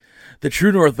The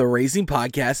True North, the racing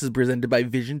podcast, is presented by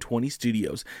Vision 20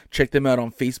 Studios. Check them out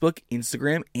on Facebook,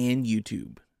 Instagram, and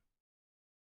YouTube.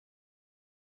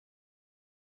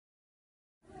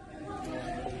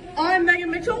 I'm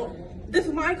Megan Mitchell. This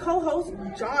is my co-host,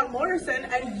 John Morrison,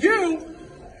 and you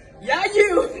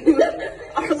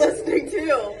are listening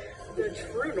to the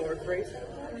True North Racing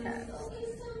Podcast.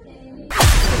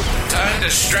 Time to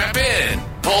strap in,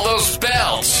 pull those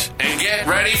belts, and get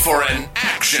ready for an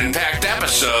action-packed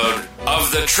episode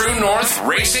of the True North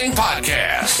Racing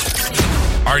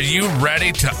Podcast. Are you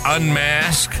ready to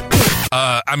unmask?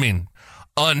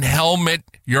 Unhelmet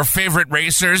your favorite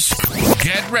racers?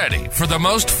 Get ready for the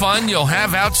most fun you'll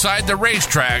have outside the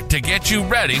racetrack to get you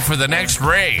ready for the next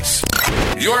race.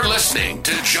 You're listening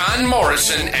to John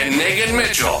Morrison and Megan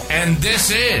Mitchell, and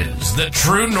this is the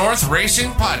True North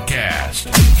Racing Podcast.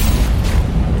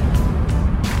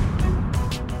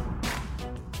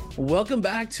 Welcome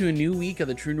back to a new week of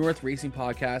the True North Racing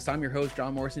Podcast. I'm your host,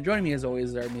 John Morrison. Joining me as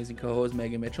always is our amazing co-host,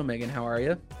 Megan Mitchell. Megan, how are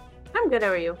you? I'm good. How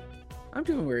are you? I'm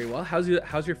doing very well. How's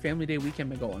your family day weekend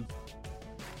been going?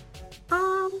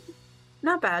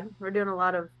 Not bad. We're doing a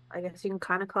lot of, I guess you can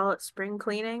kind of call it spring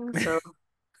cleaning. So,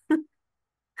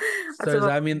 So does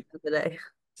that mean today?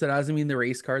 So does it mean the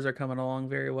race cars are coming along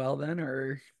very well then,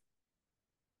 or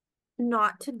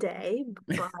Not today,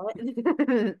 but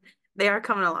they are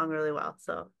coming along really well.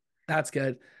 So that's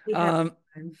good. we have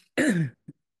time.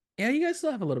 Yeah, you guys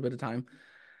still have a little bit of time.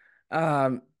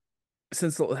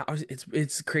 Since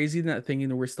it's crazy that thinking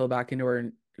that we're still back into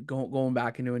our going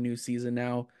back into a new season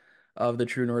now of the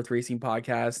True North Racing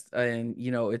Podcast, and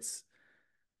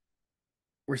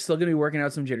we're still going to be working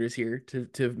out some jitters here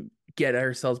to get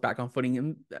ourselves back on footing.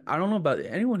 And I don't know about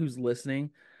anyone who's listening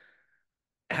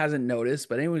hasn't noticed,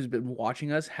 but anyone who's been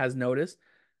watching us has noticed,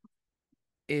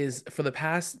 is for the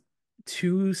past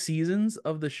 2 seasons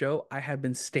of the show, I have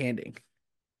been standing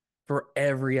for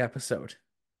every episode.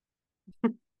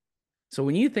 So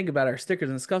when you think about our Stickers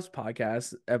and Scuffs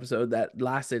podcast episode that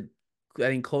lasted, I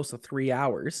think, close to 3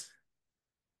 hours,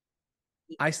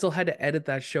 I still had to edit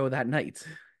that show that night.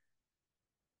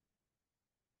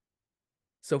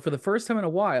 So for the first time in a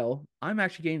while, I'm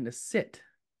actually getting to sit.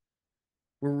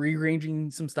 We're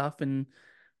rearranging some stuff, and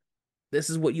this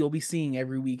is what you'll be seeing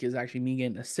every week is actually me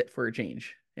getting to sit for a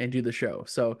change and do the show.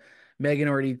 So Megan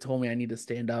already told me I need to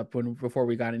stand up before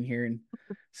we got in here, and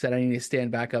said I need to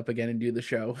stand back up again and do the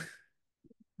show.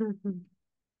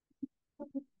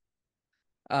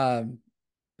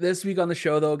 This week on the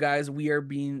show, though, guys, we are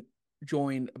being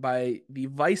joined by the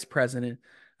vice president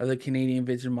of the Canadian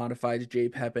Vision Modifieds,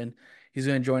 Jae Pepin. He's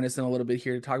going to join us in a little bit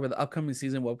here to talk about the upcoming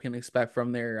season, what we can expect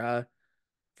from their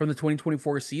from the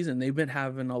 2024 season. They've been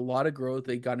having a lot of growth.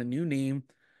 They got a new name,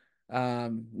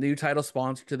 new title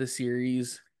sponsor to the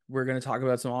series. We're going to talk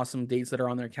about some awesome dates that are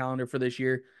on their calendar for this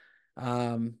year.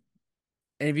 And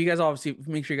if you guys obviously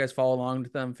make sure you guys follow along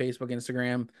with them, Facebook,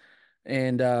 Instagram,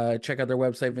 and check out their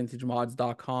website,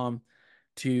 vintagemods.com,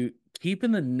 to keep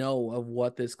in the know of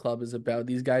what this club is about.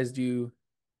 These guys do,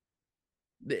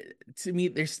 to me,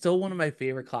 they're still one of my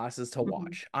favorite classes to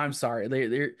watch. I'm sorry.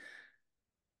 They're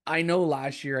I know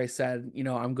last year I said,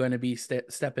 I'm going to be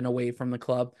stepping away from the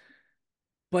club.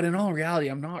 But in all reality,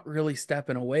 I'm not really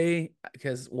stepping away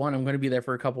because, one, I'm going to be there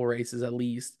for a couple races at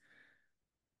least.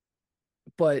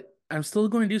 But I'm still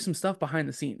going to do some stuff behind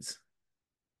the scenes.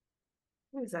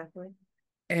 Exactly.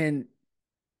 And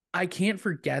I can't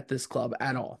forget this club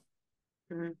at all.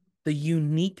 Mm-hmm. The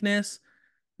uniqueness,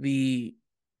 the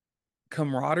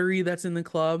camaraderie that's in the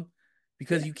club,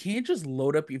 because you can't just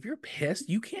load up. If you're pissed,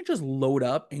 you can't just load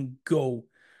up and go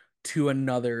to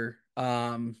another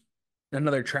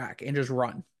track and just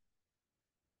run.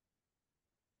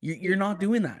 You're not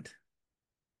doing that.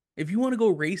 If you want to go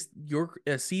race your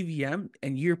CVM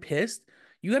and you're pissed,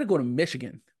 you got to go to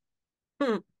Michigan.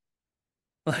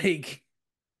 Like,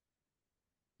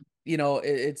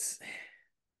 it's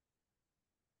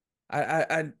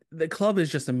the club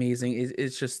is just amazing.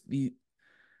 It's just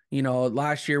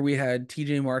last year we had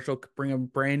TJ Marshall bring a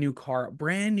brand new car,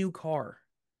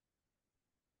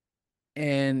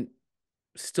 and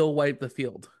still wipe the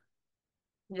field.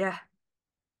 Yeah.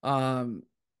 The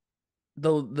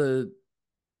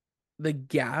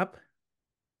gap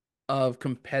of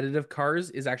competitive cars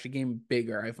is actually getting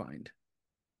bigger, I find.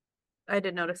 I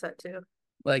did notice that too.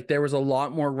 Like, there was a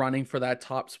lot more running for that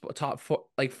top four,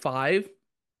 like 5,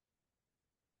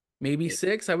 maybe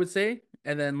 6, I would say.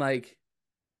 And then like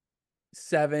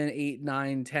 7, 8,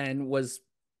 9, 10 was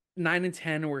 9 and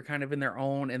 10 were kind of in their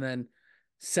own. And then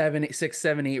 7, 6,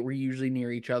 7, 8 were usually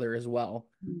near each other as well.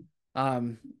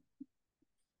 But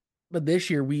this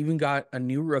year we even got a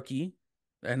new rookie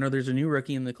I know there's a new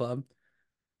rookie in the club.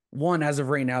 One as of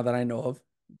right now that I know of.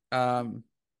 Um,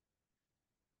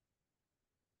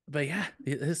 but yeah,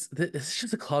 this is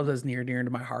just a club that's near to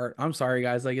my heart. I'm sorry,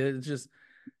 guys. Like it's just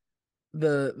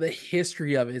the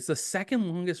history of it. It's the second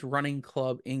longest running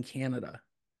club in Canada.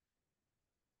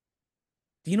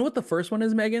 Do you know what the first one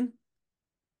is, Megan?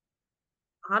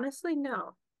 Honestly,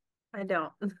 no, I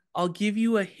don't. I'll give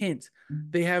you a hint.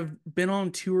 They have been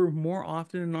on tour more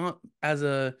often than not as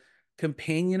a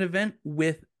companion event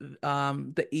with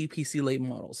the APC late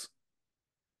models.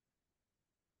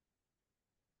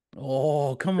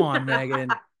 Oh, come on, Megan.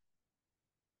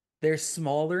 They're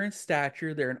smaller in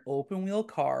stature. They're an open wheel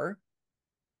car.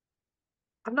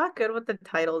 I'm not good with the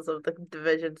titles of the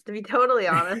divisions, to be totally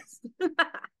honest.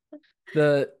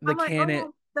 The I'm like, Can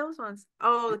oh, those ones.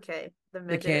 Oh, okay. The the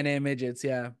midget. Can-Am midgets,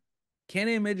 yeah.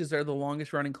 Can-Am midgets are the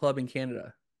longest running club in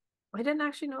Canada. I didn't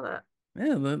actually know that.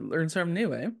 Yeah, learn something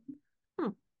new, eh? Hmm.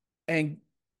 And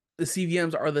the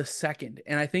CVMs are the second,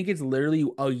 and I think it's literally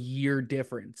a year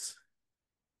difference.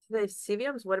 The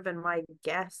CVMs would have been my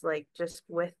guess, like just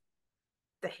with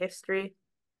the history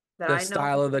that The I know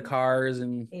style of of the them. cars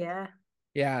and Yeah,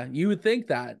 yeah, you would think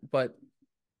that, but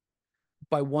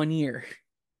by 1 year.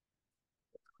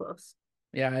 close.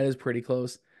 Yeah, it is pretty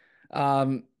close.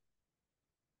 Um,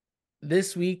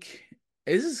 this week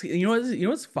is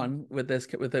what's fun with this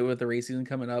with the race season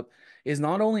coming up is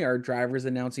not only our drivers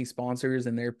announcing sponsors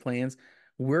and their plans,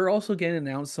 we're also getting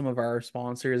announced some of our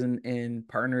sponsors and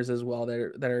partners as well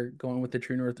that are going with the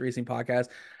True North Racing podcast,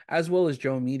 as well as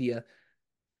Joe Media.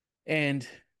 And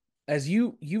as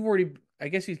you've already, I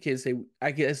guess you could say,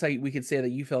 I guess we could say that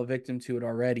you fell victim to it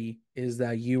already, is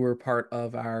that you were part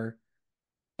of our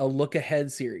a look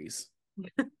ahead series.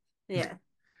 Yeah.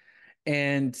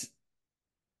 And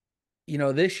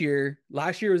last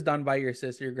year was done by your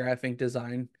sister, Graphic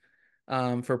Design,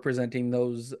 for presenting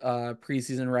those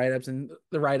preseason write-ups and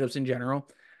the write-ups in general.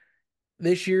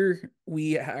 This year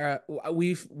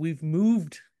we've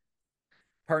moved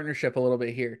partnership a little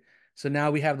bit here. So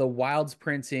now we have the Wilds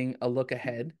Printing a look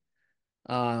ahead.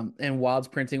 And Wilds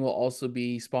Printing will also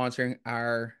be sponsoring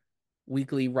our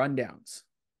weekly rundowns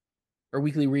or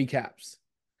weekly recaps.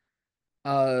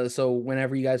 So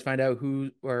whenever you guys find out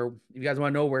who, or if you guys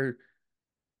want to know where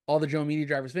all the Joe Media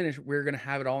drivers finish, we're going to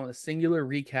have it all in a singular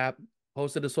recap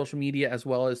posted to social media as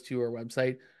well as to our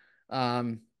website.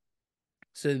 Um,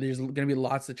 so there's going to be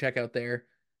lots to check out there.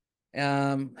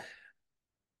 Um,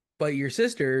 but your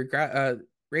sister,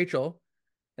 Rachel,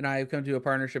 and I have come to a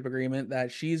partnership agreement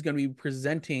that she's going to be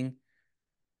presenting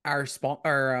our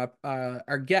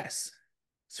guests.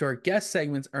 So our guest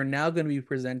segments are now going to be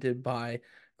presented by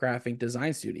Graphic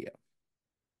Design Studio.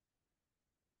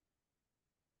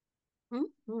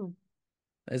 Mm-hmm.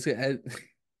 It's,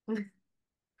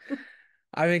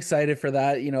 I'm excited for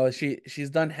that. She's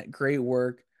done great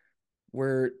work.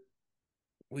 We're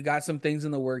we got some things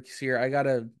in the works here. I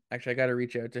gotta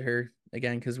reach out to her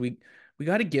again because we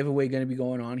got a giveaway going to be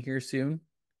going on here soon.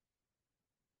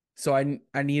 So I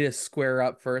need to square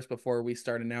up first before we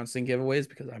start announcing giveaways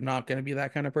because I'm not going to be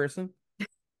that kind of person.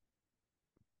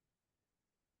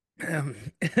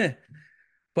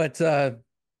 But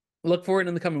look forward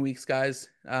in the coming weeks, guys.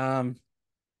 It's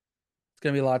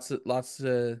gonna be lots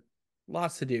to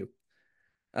do.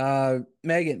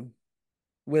 Megan,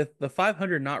 with the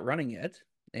 500 not running yet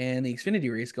and the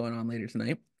Xfinity race going on later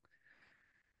tonight,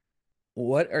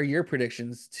 what are your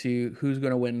predictions to who's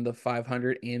going to win the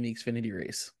 500 and the Xfinity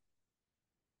race?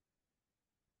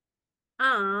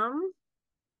 Um,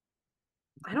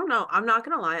 I don't know. I'm not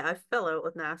gonna lie. I fell out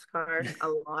with NASCAR a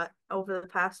lot over the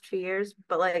past 2 years,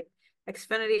 but like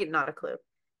Xfinity, not a clue.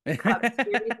 Cup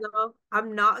Series though,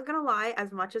 I'm not gonna lie.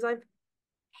 As much as I've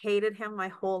hated him my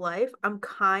whole life, I'm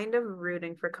kind of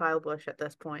rooting for Kyle Busch at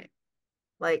this point.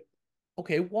 Like,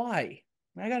 Okay, why?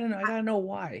 I I, gotta know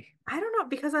why. I don't know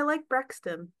because I like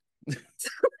Brexton.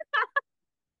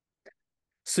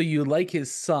 So you like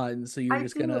his son, so you're I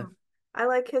just gonna. do. I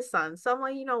like his son. So I'm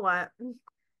like, you know what?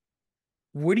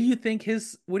 What do you think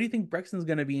Brexton's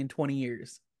gonna be in 20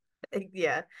 years?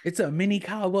 Yeah, It's a mini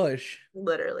Kyle Busch.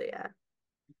 literally, yeah.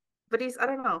 But I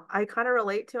don't know. I kind of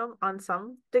relate to him on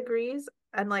some degrees.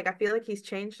 And like, I feel like he's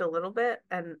changed a little bit.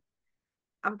 And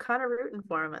I'm kind of rooting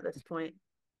for him at this point.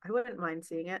 I wouldn't mind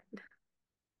seeing it.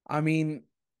 I mean,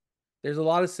 there's a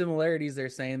lot of similarities. They're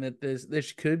saying that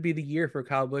this could be the year for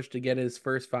Kyle Busch to get his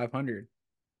first 500.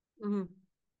 Hmm.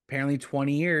 Apparently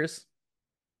 20 years.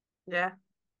 Yeah.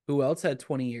 Who else had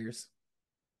 20 years?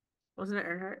 Wasn't it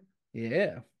Earnhardt?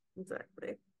 Yeah.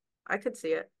 Exactly. I could see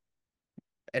it.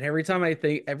 And every time I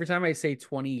say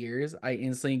 20 years, I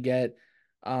instantly get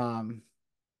um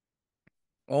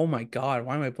Oh my God,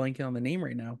 why am I blanking on the name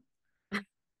right now?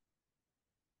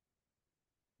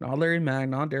 Not Larry Mag,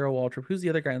 not Daryl Waltrip. Who's the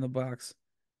other guy in the box?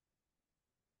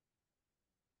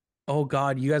 Oh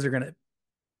God, you guys are gonna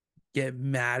get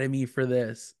mad at me for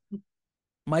this.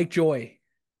 Mike Joy.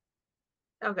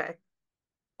 Okay.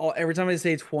 Oh, every time I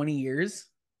say 20 years,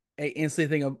 I instantly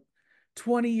think of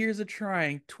 20 years of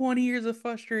trying, 20 years of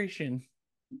frustration.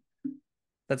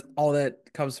 That's all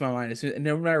that comes to my mind.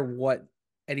 No matter what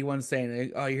anyone's saying,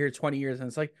 like, oh, you hear 20 years, and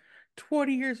it's like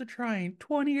 20 years of trying,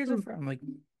 20 years of. Hmm. I'm like,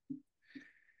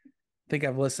 think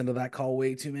I've listened to that call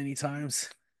way too many times.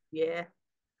 Yeah.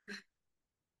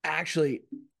 Actually,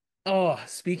 oh,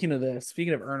 speaking of this,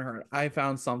 speaking of Earnhardt, I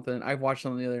found something. I watched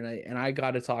something the other night, and I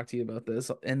got to talk to you about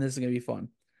this, and this is gonna be fun.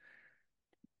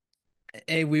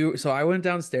 And so I went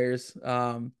downstairs,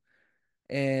 and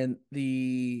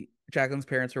the Jacqueline's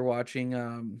parents were watching,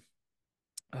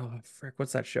 oh frick,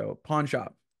 what's that show? Pawn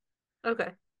Shop. Okay.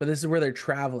 But this is where they're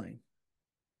traveling,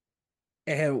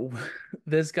 and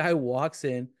this guy walks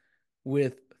in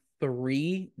with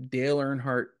three Dale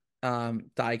Earnhardt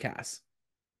die casts.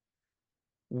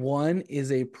 One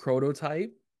is a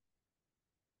prototype,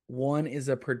 one is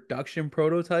a production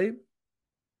prototype,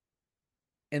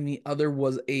 and the other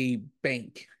was a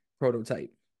bank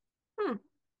prototype. Hmm.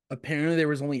 Apparently, there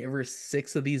was only ever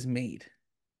six of these made.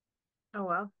 Oh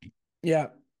wow. Yeah,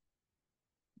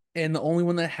 and the only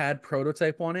one that had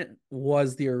prototype on it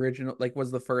was the original, like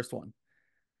was the first one.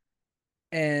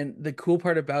 And the cool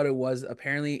part about it was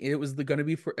apparently it was going to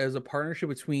be for as a partnership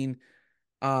between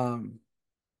um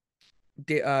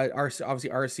obviously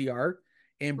RCR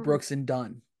and Hmm. Brooks and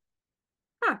Dunn.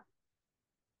 Huh.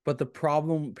 But the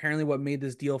problem, apparently, what made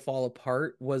this deal fall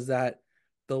apart was that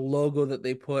the logo that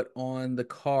they put on the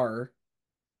car,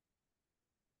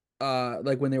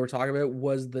 like when they were talking about it,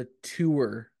 was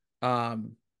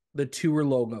um, the tour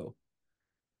logo,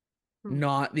 Hmm.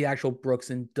 not the actual Brooks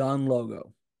and Dunn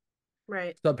logo.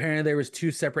 Right. So apparently, there was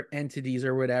two separate entities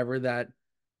or whatever that,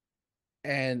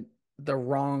 and the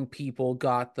wrong people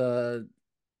got the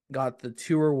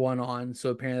tour one on. So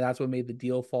apparently, that's what made the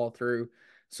deal fall through.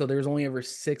 So there's only ever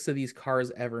six of these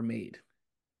cars ever made.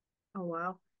 Oh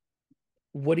wow.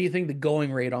 What do you think the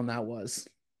going rate on that was?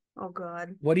 Oh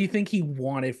God. What do you think he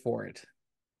wanted for it?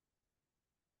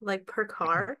 Like per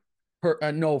car?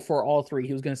 No, for all three.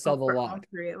 He was going to sell Oh, the for all lot.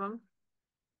 three of them.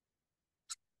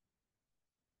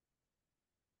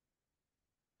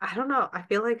 I don't know. I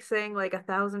feel like saying like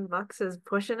 $1,000 is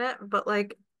pushing it, but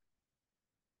like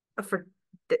for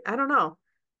I don't know.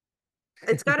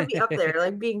 It's got to be up there.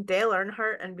 Like being Dale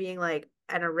Earnhardt and being like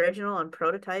an original and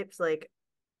prototypes. Like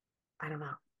I don't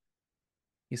know.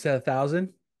 You said 1,000.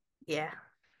 Yeah.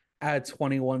 Add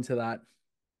 21 to that.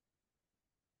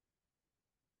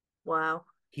 Wow.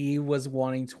 He was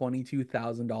wanting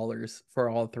 $22,000 for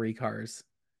all three cars.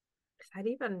 Is that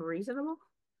even reasonable?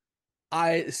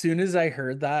 As soon as I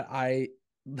heard that, I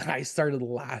started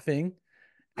laughing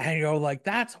and you go like,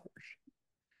 that's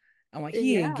I'm like,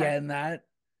 he ain't Yeah. getting that.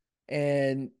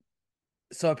 And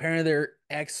so apparently their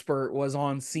expert was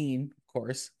on scene, of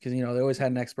course, because they always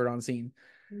had an expert on scene.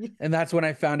 And that's when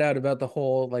I found out about the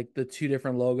whole like the two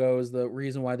different logos, the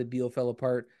reason why the deal fell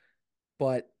apart.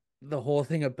 But the whole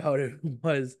thing about it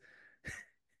was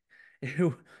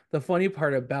it, the funny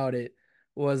part about it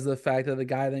was the fact that the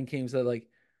guy then came and said like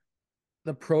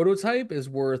the prototype is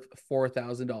worth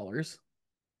 $4,000.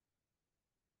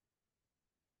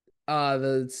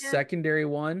 The Yeah. secondary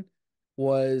one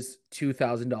was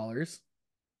 $2,000.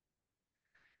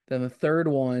 Then the third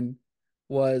one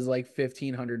was like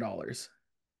 $1,500.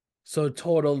 So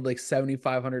totaled like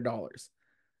 $7,500.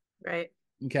 Right.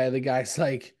 Okay, the guy's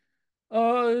like,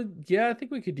 yeah, I think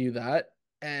we could do that.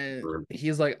 And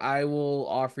he's like, I will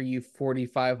offer you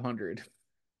 4,500.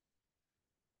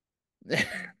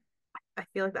 I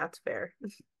feel like that's fair.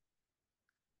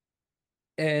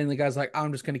 And the guy's like,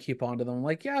 I'm just gonna keep on to them. I'm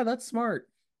like, yeah, that's smart.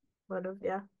 Would have,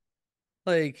 yeah.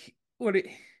 Like, but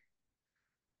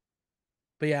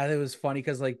yeah, it was funny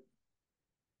because like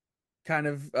kind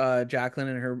of Jacqueline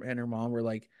and her mom were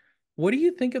like, what do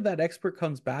you think if that expert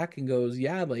comes back and goes,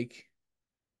 yeah, like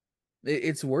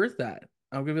it's worth that?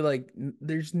 I'm gonna be like,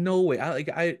 there's no way.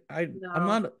 I'm No,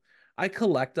 not. I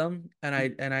collect them and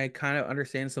I kind of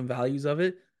understand some values of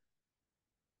it,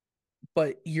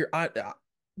 but you're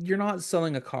not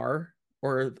selling a car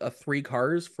or a three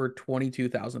cars for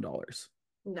 $22,000.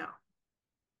 no.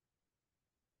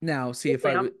 Now, see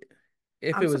Seriously,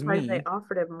 if I'm it was surprised they me,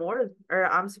 offered him more, or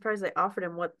I'm surprised they offered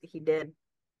him what he did.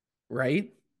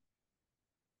 right?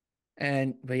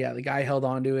 And but yeah, the guy held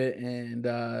on to it and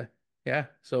yeah,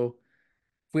 so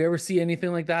If we ever see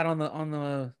anything like that on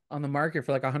the market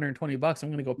for like 120 bucks, I'm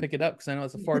gonna go pick it up because I know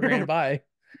it's a 4 grand buy.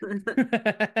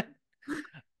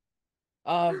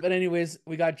 But anyways,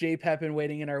 we got Jae Pepin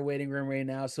waiting in our waiting room right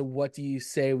now. So what do you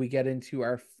say we get into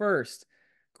our first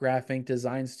graphic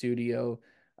design studio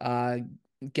uh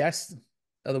guest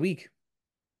of the week?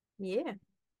 Yeah.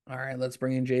 All right, let's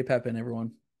bring in Jae Pepin,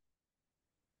 everyone.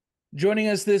 Joining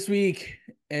us this week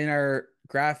in our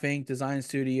graphic design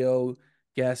studio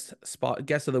guest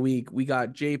of the week, we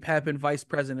got Jae Pepin, Vice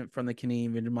President from the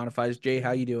Canadian Vintage Modifieds. Jay,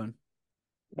 how you doing?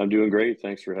 I'm doing great.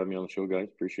 Thanks for having me on the show, guys.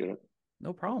 Appreciate it.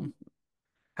 No problem.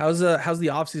 How's the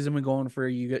off season been going for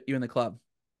you and the club?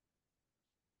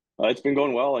 It's been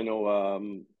going well. I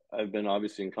know I've been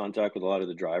obviously in contact with a lot of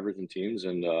the drivers and teams,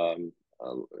 and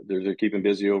they're keeping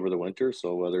busy over the winter.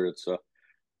 So whether it's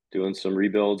doing some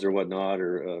rebuilds or whatnot,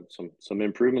 or some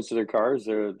improvements to their cars,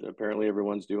 they're apparently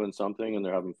everyone's doing something and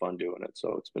they're having fun doing it.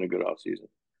 So it's been a good off season.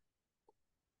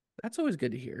 That's always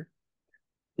good to hear.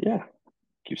 Yeah,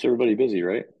 keeps everybody busy,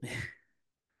 right?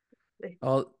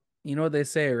 Well, you know what they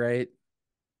say, right?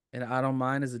 And I don't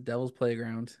mind is a devil's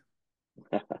playground.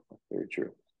 Very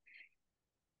true.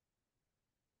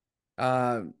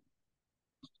 Uh,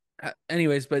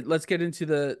 anyways, but let's get into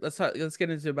about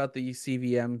the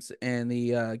CVMs and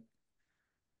the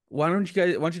why don't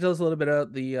you tell us a little bit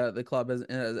about the club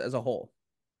as a whole?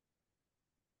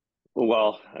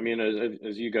 Well, I mean,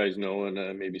 as you guys know,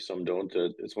 and maybe some don't,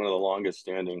 it's one of the longest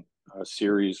standing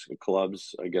series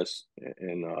clubs, I guess,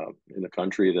 in the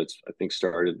country. That's I think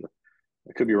started.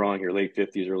 I could be wrong here, late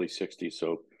 50s, early 60s.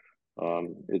 So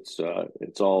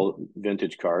it's all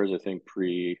vintage cars. I think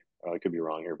I could be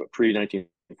wrong here, but pre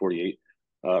 1948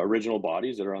 original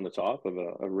bodies that are on the top of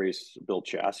a race built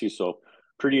chassis. So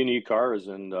pretty unique cars,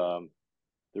 and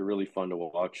they're really fun to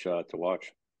watch.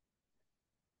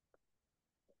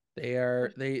 They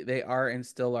are and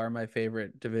still are my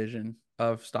favorite division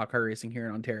of stock car racing here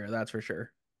in Ontario. That's for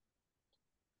sure.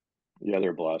 Yeah,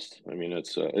 they're blessed. I mean,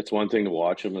 it's one thing to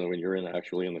watch them, and when you're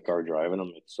actually in the car driving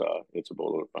them, it's a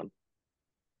boatload of fun.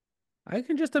 I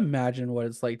can just imagine what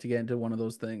it's like to get into one of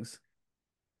those things.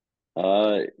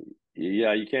 Uh,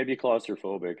 yeah, you can't be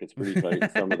claustrophobic. It's pretty tight in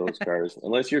some of those cars,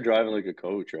 unless you're driving like a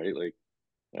coach, right? Like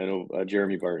I know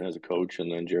Jeremy Barton has a coach,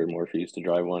 and then Jared Morphy used to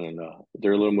drive one, and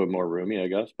they're a little bit more roomy, I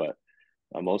guess. But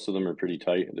most of them are pretty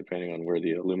tight, depending on where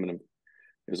the aluminum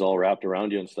is all wrapped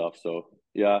around you and stuff. So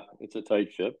yeah, it's a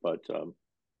tight fit, but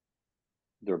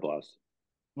they're blessed.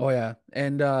 Oh yeah,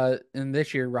 and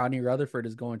this year Rodney Rutherford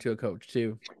is going to a coach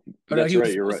too. Oh no, That's he was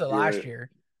right. You're supposed right. to You're last right.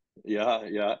 year. Yeah,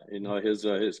 yeah. You know,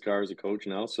 his car is a coach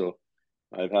now, so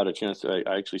I've had a chance to.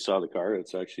 I actually saw the car.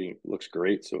 It's actually looks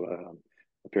great. So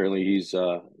apparently he's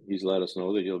let us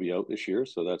know that he'll be out this year.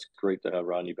 So that's great to have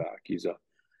Rodney back. Mhm.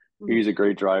 He's a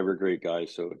great driver, great guy.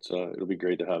 So it'll be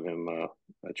great to have him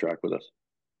at track with us.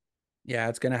 Yeah,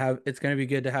 it's gonna be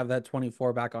good to have that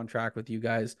 24 back on track with you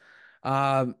guys.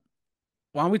 Um,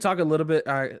 why don't we talk a little bit?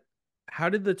 How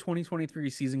did the 2023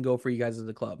 season go for you guys as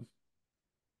a club?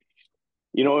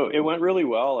 You know, it went really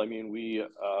well. I mean, we had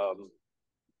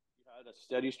a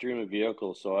steady stream of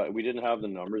vehicles, so we didn't have the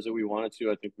numbers that we wanted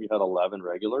to. I think we had 11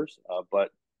 regulars,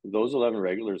 but those 11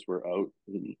 regulars were out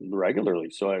regularly,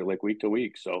 so like week to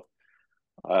week. So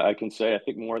I can say I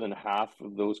think more than half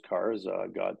of those cars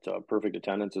got perfect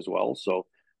attendance as well. So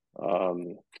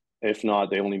um, if not,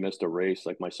 they only missed a race.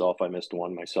 Like myself, I missed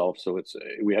one myself. So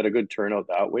we had a good turnout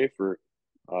that way for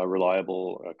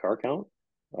reliable car count.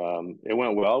 It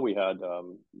went well. We had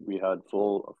a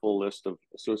full list of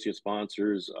associate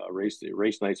sponsors,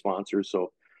 race night sponsors.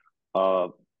 So uh,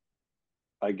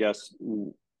 I guess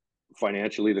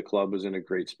financially the club was in a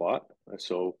great spot.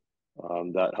 So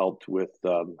that helped with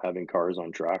having cars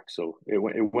on track. So it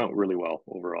went really well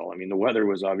overall. I mean, the weather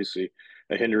was obviously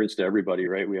a hindrance to everybody,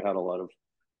 right? We had a lot of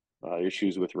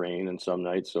issues with rain and some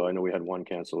nights. So I know we had one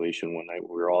cancellation one night.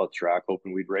 We were all at track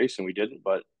hoping we'd race and we didn't.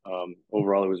 But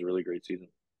overall, it was a really great season.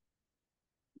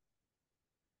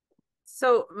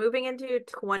 So moving into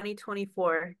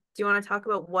 2024, do you want to talk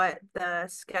about what the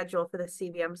schedule for the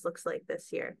CVMs looks like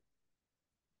this year?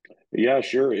 Yeah,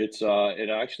 sure.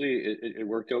 It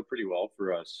worked out pretty well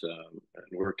for us. And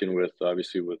working with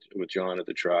obviously with John at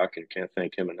the track, and can't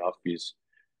thank him enough. He's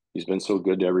been so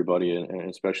good to everybody, and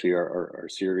especially our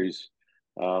series.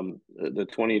 The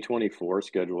 2024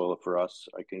 schedule for us,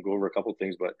 I can go over a couple of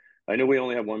things, but I know we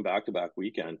only have one back-to-back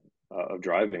weekend of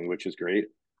driving, which is great.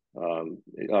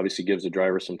 It obviously gives the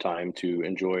driver some time to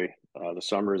enjoy the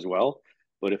summer as well.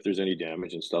 But if there's any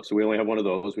damage and stuff, so we only have one of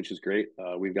those, which is great.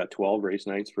 We've got 12 race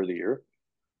nights for the year.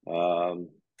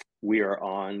 We are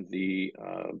on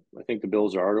I think the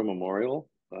Bills Ardo Memorial,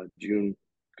 June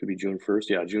could be June 1st.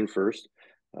 Yeah, June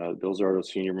 1st. Those are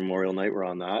senior Memorial Night. We're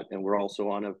on that, and we're also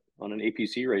on an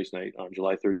APC race night on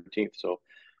July 13th. So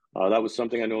that was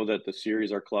something I know that the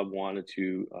series our club wanted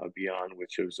to be on,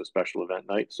 which was a special event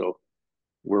night. So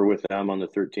we're with them on the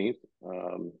 13th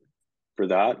for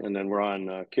that, and then we're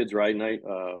on Kids Ride Night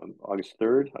August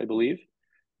 3rd, I believe.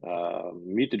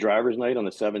 Meet the Drivers Night on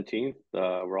the 17th.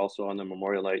 We're also on the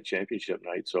Memorial Night Championship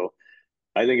Night. So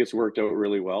I think it's worked out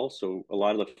really well. So a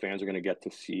lot of the fans are going to get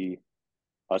to see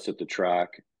us at the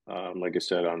track. Like I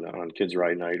said, on Kids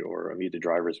Ride Night or Meet the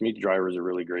Drivers. Meet the Drivers are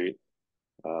really great.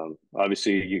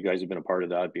 Obviously, you guys have been a part of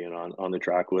that, being on the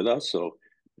track with us. So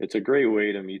it's a great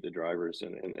way to meet the drivers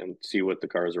and see what the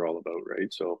cars are all about,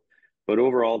 right? So, but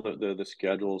overall, the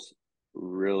schedule's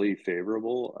really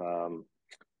favorable.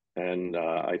 And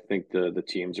I think the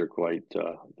teams are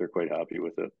they're quite happy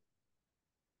with it.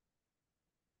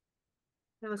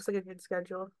 It looks like a good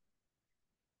schedule.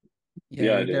 Yeah,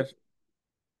 Yeah, it is.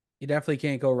 you definitely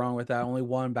can't go wrong with that. Only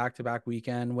one back-to-back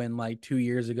weekend when like 2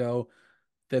 years ago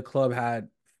the club had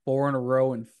four in a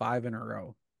row and five in a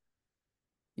row.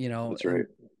 That's right.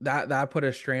 And that put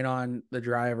a strain on the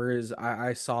drivers.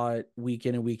 I saw it week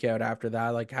in and week out after that.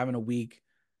 Like having a week,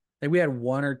 like we had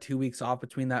 1 or 2 weeks off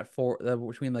between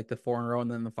between like the four in a row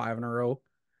and then the five in a row.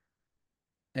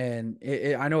 And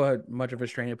I know how much of a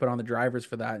strain it put on the drivers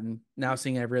for that. And now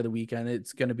seeing it every other weekend,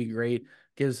 it's going to be great.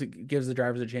 Gives the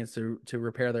drivers a chance to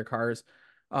repair their cars.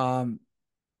 Um,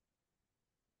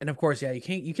 and of course, yeah,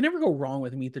 you can never go wrong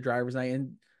with Meet the Drivers Night.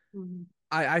 And Mhm.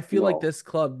 I feel like No. this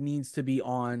club needs to be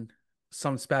on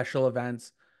some special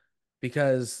events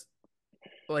because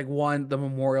like one, the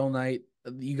Memorial Night,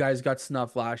 you guys got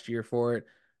snuffed last year for it,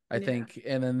 I Yeah. think.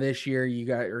 And then this year you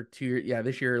got or 2 years, yeah,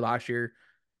 this year or last year.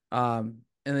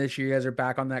 And this year you guys are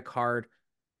back on that card.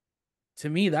 To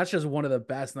me, that's just one of the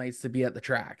best nights to be at the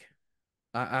track.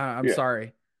 I'm Yeah.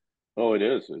 sorry. Oh, it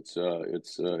is. It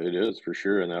is for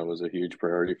sure, and that was a huge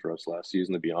priority for us last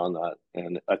season to be on that,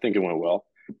 and I think it went well.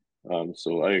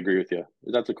 So I agree with you.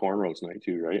 That's a corn roast night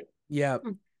too, right? Yeah,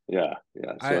 Mm. Yeah,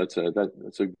 yeah. So I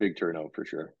that's a big turnout for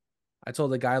sure. I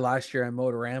told the guy last year at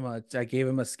Motorama, I gave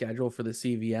him a schedule for the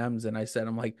CVMs, and I said,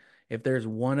 I'm like, if there's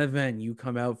one event you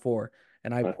come out for,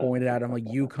 and I pointed out, I'm like,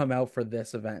 you come out for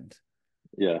this event.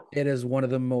 Yeah, It is one of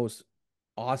the most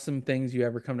awesome things you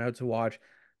ever come out to watch.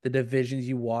 The divisions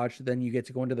you watch, then you get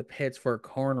to go into the pits for a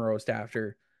corn roast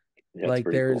after. yeah. It's Like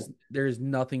pretty cool. there's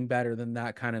nothing better than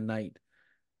that kind of night.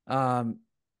 Um,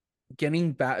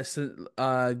 getting back,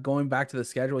 going back to the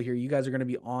schedule here, you guys are going to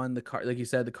be on the card, like you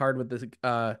said, the card with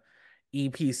the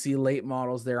EPC late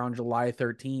models there on July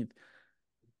 13th.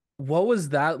 What was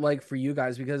that like for you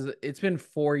guys? Because it's been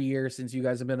 4 years since you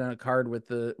guys have been on a card with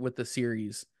the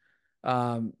series.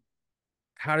 Um,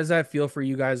 how does that feel for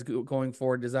you guys going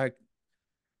forward? Does that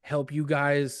help you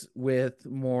guys with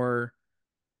more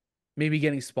maybe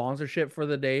getting sponsorship for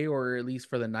the day or at least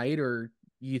for the night, or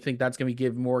you think that's going to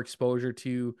give more exposure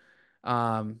to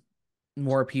um,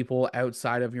 more people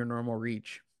outside of your normal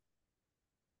reach?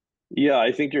 Yeah,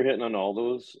 I think you're hitting on all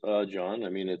those, John. I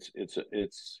mean,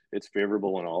 it's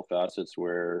favorable in all facets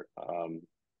where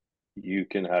you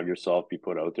can have yourself be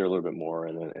put out there a little bit more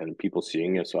and people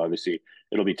seeing it. So obviously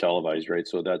it'll be televised, right?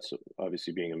 So that's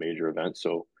obviously being a major event.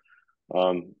 So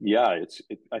yeah,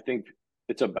 I think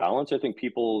it's a balance. I think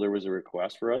there was a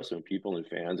request for us and people and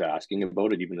fans asking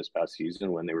about it even this past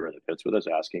season when they were in the pits with us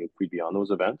asking if we'd be on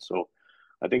those events. So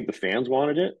I think the fans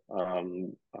wanted it,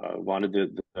 wanted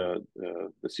the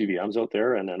CVMs out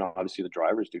there, and then obviously the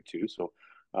drivers do too. So,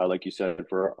 like you said,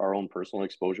 for our own personal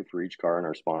exposure for each car and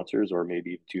our sponsors, or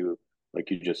maybe to,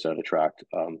 like you just said, attract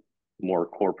more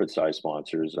corporate size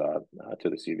sponsors to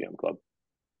the CVM club.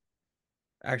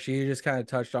 Actually, you just kind of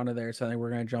touched on it there, so I think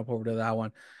we're going to jump over to that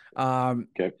one. Um,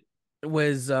 Okay.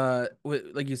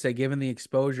 like you said, given the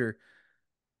exposure,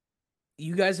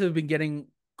 you guys have been getting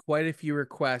quite a few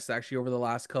requests actually over the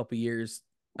last couple years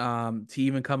to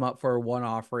even come up for a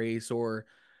one-off race or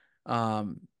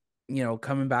um,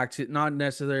 coming back to not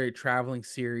necessarily a traveling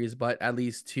series, but at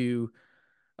least to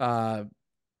uh,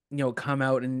 come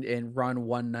out and run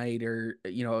one night or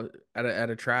at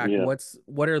a track. Yeah.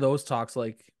 What are those talks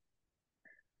like?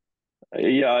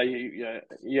 Yeah.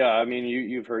 I mean,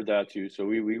 you've heard that too. So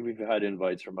we've had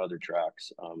invites from other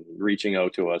tracks, reaching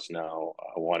out to us now,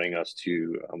 wanting us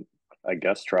to, I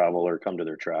guess, travel or come to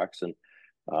their tracks, and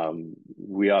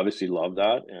we obviously love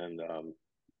that, and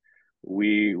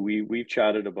we've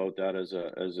chatted about that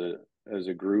as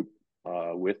a group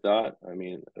with that. I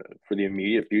mean, for the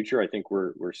immediate future, I think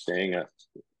we're staying at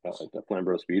the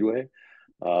Flamborough Speedway.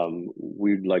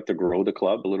 We'd like to grow the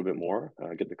club a little bit more,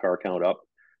 get the car count up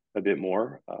a bit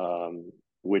more.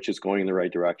 which is going in the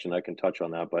right direction. I can touch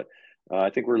on that, but I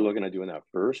think we're looking at doing that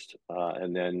first,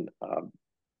 and then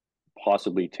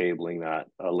possibly tabling that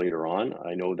later on.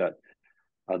 I know that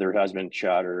there has been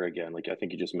chatter again, like I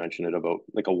think you just mentioned it, about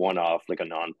like a one-off, like a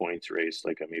non-points race,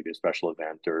 like maybe a special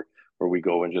event, or we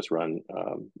go and just run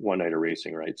one night of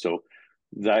racing, right? So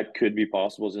that could be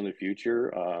possibles in the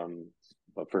future,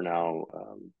 but for now,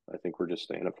 I think we're just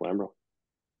staying at Flamborough.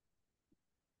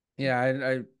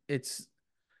 Yeah,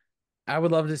 I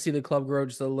would love to see the club grow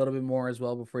just a little bit more as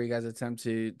well before you guys attempt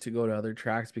to go to other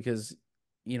tracks, because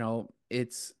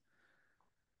it's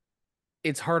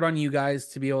hard on you guys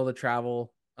to be able to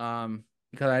travel.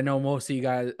 Because I know most of you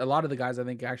guys, a lot of the guys, I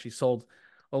think actually sold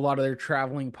a lot of their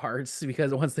traveling parts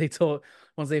because once they found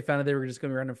out they were just going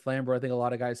to be running Flamborough, I think a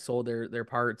lot of guys sold their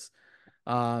parts.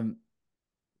 Um,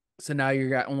 so now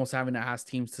you're almost having to ask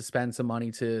teams to spend some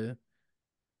money to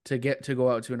get to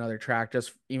go out to another track,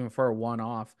 just even for a one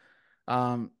off.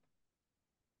 Um,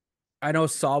 I know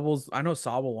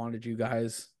Sobel wanted you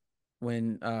guys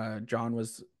when John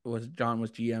was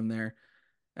GM there.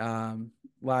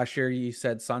 Last year you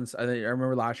said Sunset. I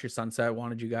remember last year Sunset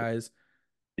wanted you guys.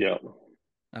 Yeah.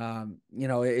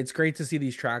 It's great to see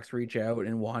these tracks reach out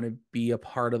and want to be a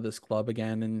part of this club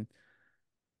again. And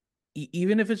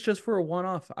even if it's just for a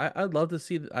one-off, I'd love to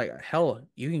see. Hell,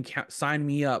 you can sign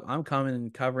me up. I'm coming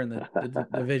and covering the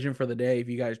division for the day. If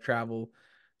you guys travel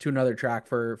to another track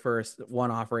for a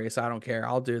one-off race, I don't care.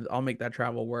 I'll make that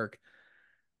travel work.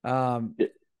 Um,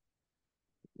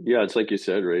 Yeah, it's like you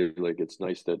said, right? Like it's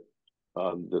nice that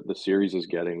the series is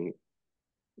getting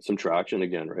some traction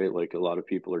again, right? Like a lot of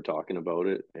people are talking about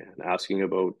it and asking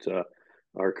about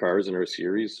our cars and our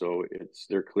series. So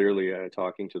they're clearly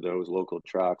talking to those local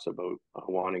tracks about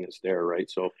wanting us there, right?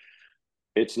 So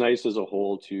it's nice as a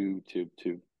whole to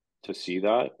see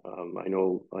that. I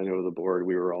know the board.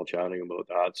 We were all chatting about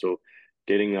that. So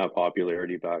getting that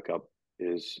popularity back up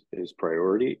is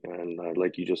priority. And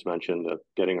like you just mentioned,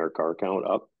 getting our car count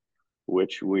up,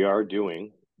 which we are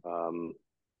doing.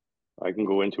 I can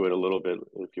go into it a little bit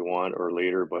if you want or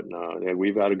later, but yeah,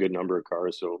 we've had a good number of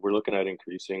cars, so we're looking at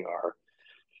increasing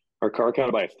our car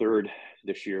count by a third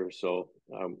this year. So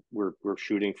we're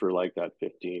shooting for like that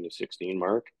 15 to 16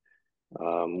 mark,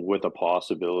 with a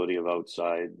possibility of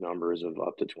outside numbers of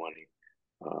up to 20.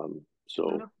 So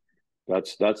Wow.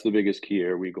 that's the biggest key.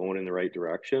 Are we going in the right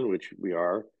direction? Which we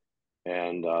are,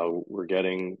 and we're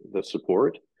getting the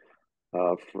support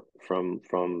from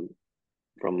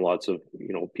lots of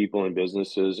people and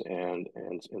businesses and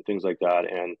things like that.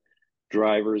 And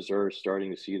drivers are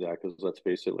starting to see that, because let's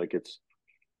face it, like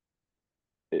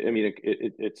I mean,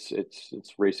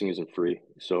 it's racing isn't free,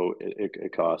 so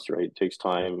it costs, right? It takes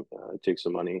time, it takes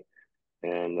some money,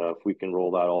 and if we can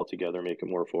roll that all together, make it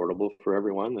more affordable for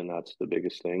everyone, then that's the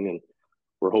biggest thing. And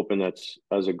we're hoping that's,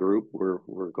 as a group,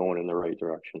 we're going in the right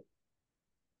direction.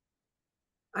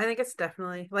 I think it's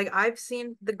definitely like I've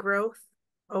seen the growth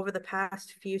over the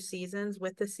past few seasons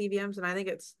with the CVMs, and I think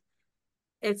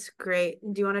it's great.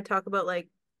 Do you want to talk about like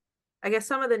I guess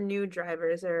some of the new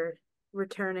drivers or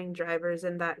returning drivers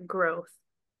and that growth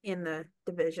in the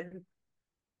division?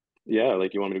 Yeah,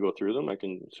 like you want me to go through them? I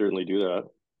can certainly do that.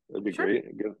 That'd be Sure. great.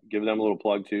 Give them a little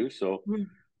plug too. So Mm.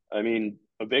 I mean,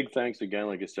 a big thanks again,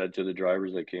 like I said, to the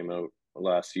drivers that came out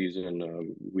last season.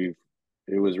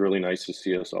 It was really nice to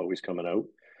see us always coming out.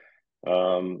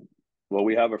 Well,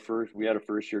 we had a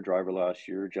first year driver last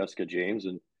year, Jessica James,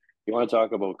 and you want to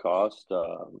talk about cost,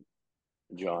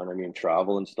 John? I mean,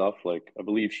 travel and stuff. Like, I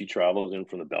believe she travels in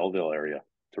from the Belleville area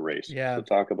to race. So yeah,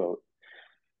 talk about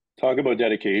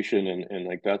dedication, and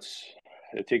like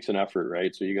it takes an effort,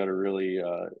 right? So you got to really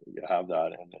have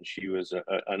that. And she was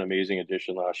an amazing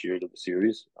addition last year to the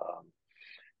series,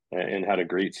 and had a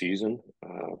great season,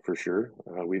 for sure.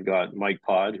 We've got Mike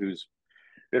Pod, who's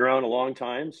been around a long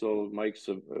time. So Mike's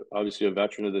obviously a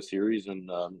veteran of the series, and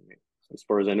as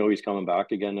far as I know, he's coming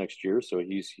back again next year. So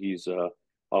he's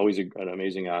always an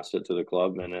amazing asset to the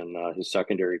club. And then his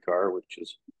secondary car, which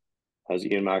has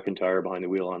Ian McIntyre behind the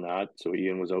wheel on that. So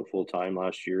Ian was out full time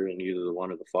last year in either the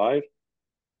one or the five.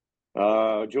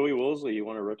 Joey Woolsey, he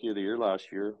won a Rookie of the Year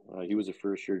last year. He was a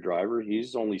first year driver.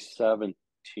 He's only 17,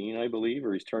 I believe,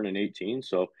 or he's turning 18.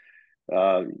 So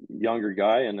younger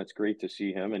guy, and it's great to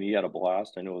see him. And he had a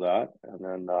blast. I know that. And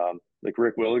then like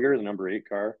Rick Williger, the number 8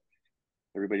 car.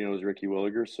 Everybody knows Ricky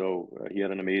Williger, so he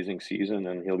had an amazing season,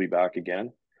 and he'll be back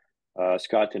again.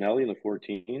 Scott Tonelli in the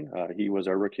 14, he was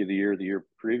our Rookie of the year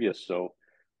previous. So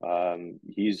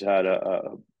he's had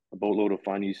a boatload of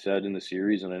fun, he said, in the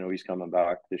series, and I know he's coming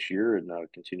back this year and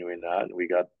continuing that. And we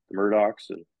got the Murdochs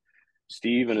and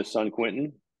Steve and his son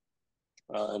Quentin.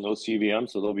 and those CVM,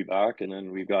 so they'll be back. And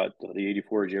then we've got the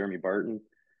 84 Jeremy Barton,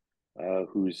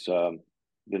 who's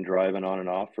been driving on and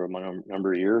off for a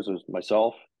number of years, as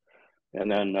myself. And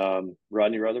then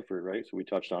Rodney Rutherford, right? So we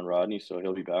touched on Rodney, so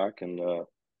he'll be back. And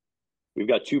we've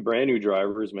got two brand new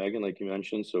drivers, Megan, like you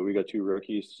mentioned. So we got two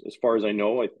rookies. As far as I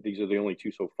know, these are the only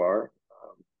two so far.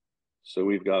 So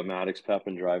we've got Jae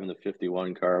Pepin driving the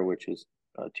 51 car, which is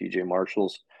TJ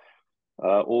Marshall's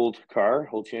old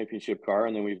championship car.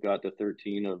 And then we've got the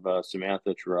 13 of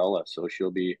Samantha Torella. So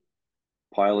she'll be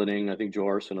piloting, I think, Joe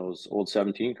Arsenault's old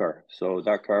 17 car. So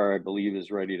that car, I believe, is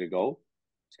ready to go.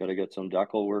 It's got to get some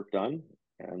decal work done.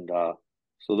 And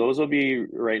so those will be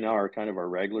right now are kind of our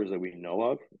regulars that we know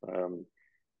of.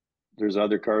 There's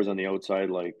other cars on the outside,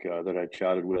 like that I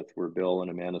chatted with, were Bill and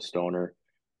Amanda Stoner.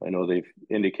 I know they've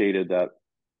indicated that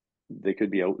they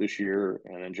could be out this year.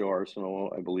 And then Joe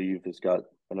Arsenault, I believe, has got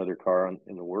another car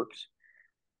in the works.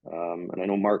 And I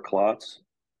know Mark Klotz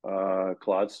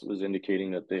was indicating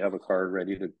that they have a car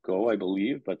ready to go, I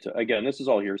believe. But again, this is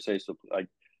all hearsay, so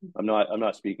I'm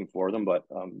not speaking for them, but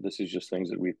this is just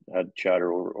things that we've had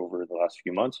chatter over the last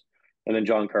few months. And then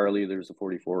John Carley, there's a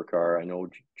 44 car. I know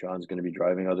John's going to be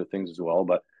driving other things as well,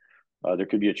 but there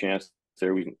could be a chance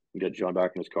there we can get John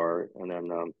back in his car. And then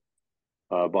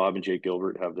Bob and Jake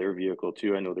Gilbert have their vehicle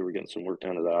too. I know they were getting some work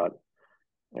done to that.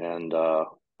 And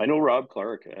I know Rob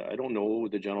Clark. I don't know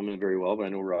the gentleman very well, but I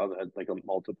know Rob had like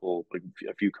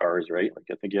a few cars, right? Like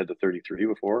I think he had the 33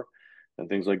 before and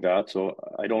things like that. So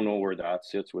I don't know where that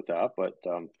sits with that, but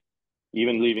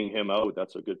even leaving him out,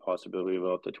 that's a good possibility of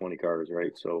up to 20 cars,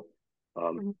 right? So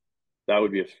Mhm. that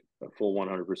would be a full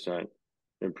 100%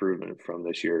 improvement from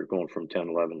this year, going from 10,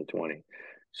 11 to 20.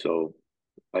 So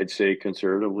I'd say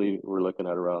conservatively, we're looking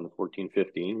at around the 14,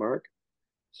 15 mark.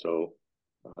 So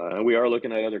and we are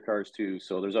looking at other cars too.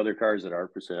 So there's other cars that are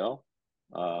for sale.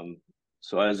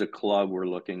 So as a club, we're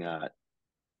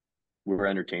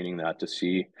entertaining that to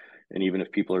see, and even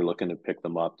if people are looking to pick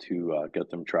them up to get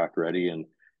them track ready, and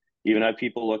even have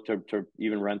people look to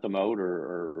even rent them out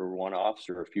or one offs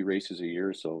or a few races a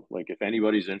year. So like if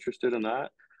anybody's interested in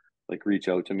that, like reach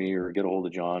out to me or get a hold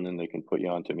of John, and they can put you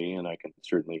on to me, and I can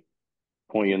certainly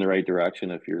point you in the right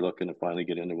direction if you're looking to finally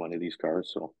get into one of these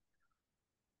cars. So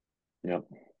yeah.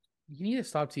 You need to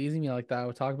stop teasing me like that.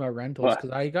 We're talking about rentals But because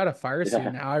I got a fire suit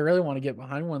yeah. now. I really want to get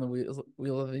behind one of the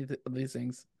wheel of these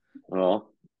things. Well,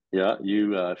 yeah,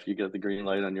 you if you get the green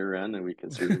light on your end, then we can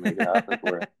certainly make it happen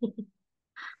for you.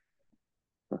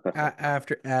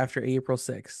 After April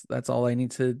 6th. That's all I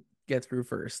need to get through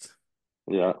first.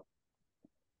 Yeah,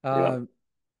 yeah. Um,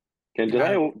 Ken,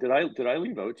 yeah, did I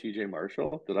leave out TJ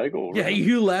Marshall? Did I go over yeah, him?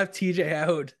 you left TJ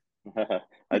out.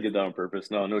 I did that on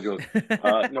purpose. No, no joke.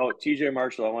 No, TJ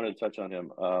Marshall, I wanted to touch on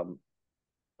him.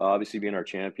 Obviously being our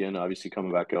champion, obviously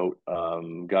coming back out.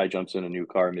 Guy jumps in a new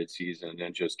car mid-season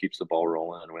and just keeps the ball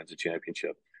rolling and wins a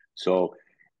championship. So,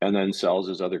 and then sells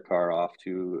his other car off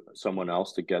to someone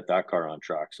else to get that car on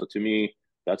track. So to me,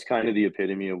 that's kind of the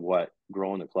epitome of what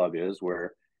growing the club is,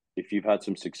 where if you've had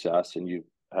some success and you've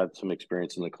had some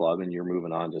experience in the club and you're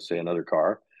moving on to say another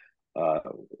car, uh,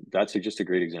 that's just a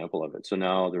great example of it. So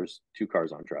now there's two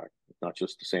cars on track, not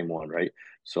just the same one, right?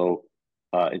 So,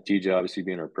 and TJ obviously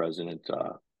being our president,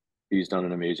 he's done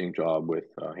an amazing job with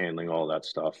handling all that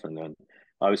stuff, and then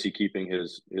obviously keeping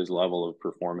his level of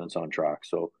performance on track.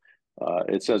 So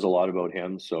it says a lot about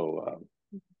him. So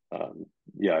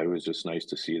yeah, it was just nice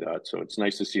to see that. So it's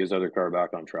nice to see his other car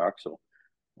back on track. So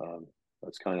um,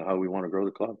 that's kind of how we want to grow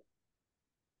the club.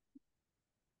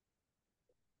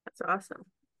 That's awesome.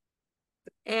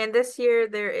 And this year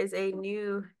there is a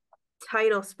new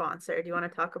title sponsor. Do you want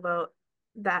to talk about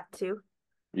that too?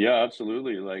 Yeah,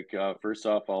 absolutely. Like first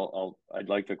off, I'd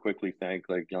like to quickly thank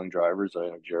like young drivers. I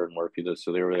know Jared Murphy this,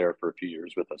 so they were there for a few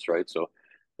years with us, right? So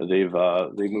they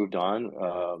moved on,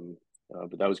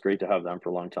 but that was great to have them for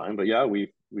a long time. But yeah,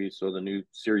 we so the new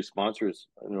series sponsors.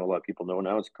 I know a lot of people know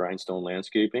now. It's Grindstone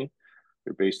Landscaping.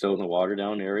 They're based out in the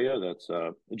Waterdown area. That's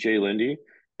Jay Lindy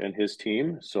and his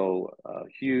team. So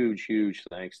huge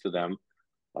thanks to them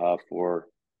for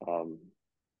um,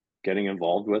 getting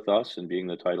involved with us and being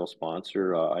the title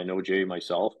sponsor. I know Jay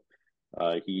myself.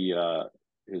 He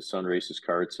his son races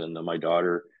karts, and my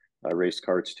daughter raced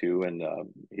karts too. And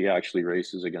he actually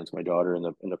races against my daughter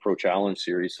in the Pro Challenge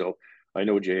series. So I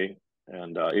know Jay,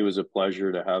 and it was a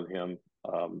pleasure to have him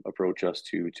approach us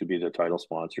to be the title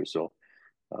sponsor. So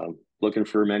looking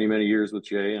for many years with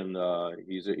Jay, and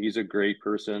he's a great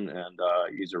person, and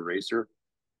he's a racer,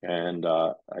 and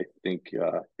I think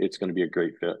it's going to be a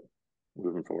great fit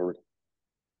moving forward.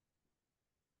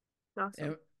 Awesome.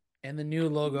 and, and the new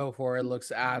logo for it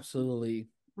looks absolutely,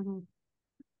 Mhm.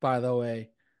 by the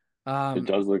way. It Um,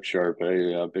 does look sharp.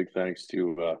 Hey, big thanks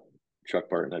to Chuck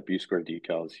Barton at B Square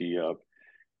Decals.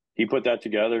 He put that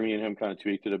together. Me and him kind of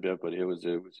tweaked it a bit, but it was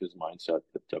his mindset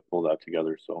that pulled that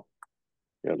together. So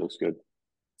yeah, it looks good.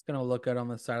 it's gonna look good on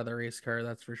the side of the race car,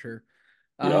 that's for sure.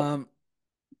 Yeah, Um,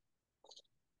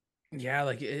 yeah,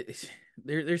 like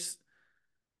there's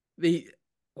the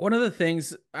one of the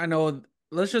things I know.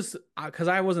 Let's just because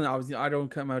I wasn't obviously I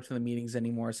don't come out to the meetings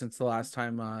anymore since the last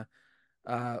time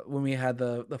when we had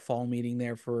the fall meeting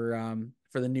there for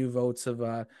the new votes of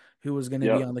who was going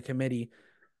to be yeah. on the committee.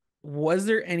 Was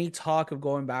there any talk of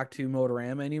going back to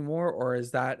Motorama anymore, or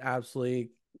is that absolutely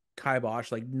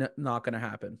kibosh, like not going to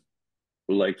happen?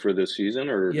 Like for this season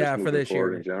or just Yeah, for moving this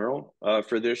forward in year. general?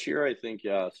 For this year, I think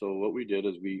yeah. So what we did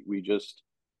is we just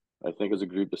I think as a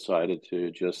group decided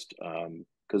to just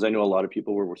because I know a lot of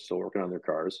people were still working on their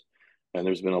cars, and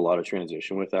there's been a lot of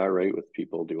transition with that, right? With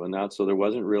people doing that, so there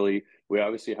wasn't really. We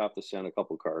obviously have to send a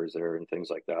couple cars there and things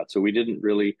like that. So we didn't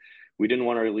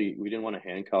want to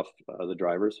handcuff the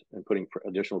drivers and putting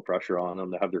additional pressure on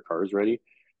them to have their cars ready.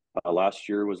 Last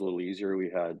year was a little easier. We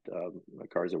had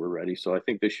cars that were ready, so I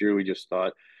think this year we just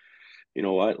thought, you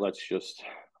know what, let's just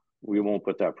we won't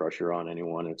put that pressure on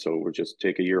anyone, and so we'll just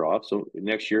take a year off. So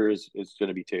next year is going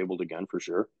to be tabled again for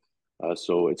sure.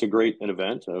 So it's a great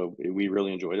event. We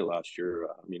really enjoyed it last year.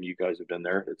 I mean, you guys have been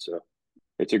there.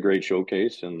 It's a great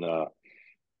showcase, and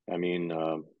I mean,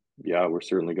 yeah, we're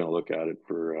certainly going to look at it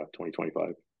for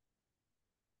 2025.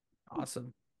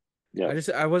 Awesome. Yeah,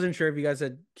 I wasn't sure if you guys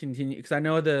had continued because I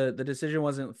know the decision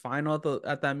wasn't final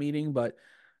at that meeting, but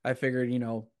I figured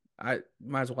I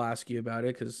might as well ask you about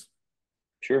it because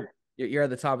sure. you're at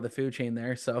the top of the food chain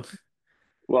there. So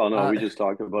Well, no, uh we just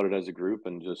talked about it as a group,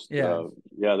 and just yeah,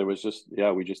 yeah, there was just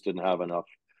yeah, we just didn't have enough,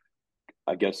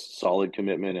 I guess, solid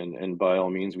commitment. And by all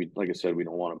means, we, like I said, we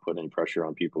don't want to put any pressure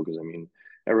on people because I mean,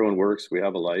 everyone works. We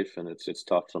have a life, and it's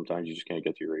tough sometimes. You just can't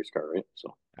get to your race car, right?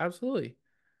 So absolutely.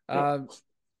 yeah, Uh,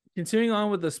 Continuing on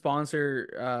with the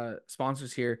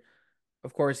sponsors here,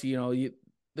 of course, the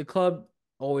club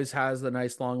always has the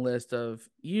nice long list of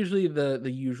usually the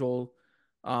usual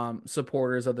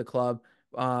supporters of the club.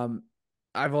 Um,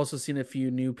 I've also seen a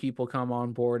few new people come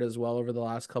on board as well over the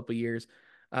last couple of years.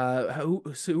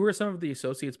 Who are some of the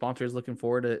associate sponsors looking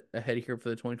forward to ahead here for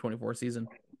the 2024 season?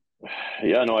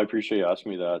 yeah. No, I appreciate you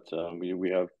asking me that. We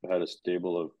have had a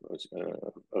stable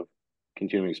of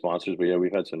continuing sponsors, but yeah,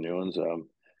 we've had some new ones.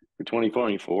 For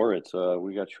 2024, it's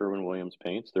we got Sherwin Williams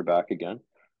Paints. They're back again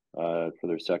for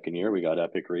their second year. We got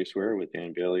Epic Racewear with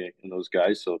Dan Bailey and those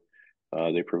guys. So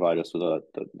they provide us with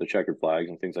the checkered flags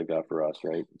and things like that for us,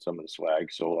 right? Some of the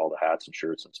swag, so all the hats and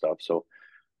shirts and stuff. So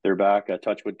they're back at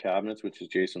Touchwood Cabinets, which is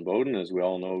Jason Bowden, as we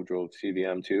all know, drove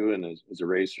CBM2 and is a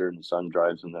racer, and his son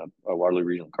drives in the Waterloo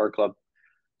Regional Car Club.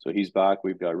 So he's back.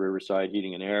 We've got Riverside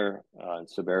Heating and Air, and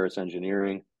Sabaris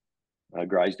Engineering,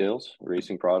 Grisdale's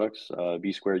Racing Products,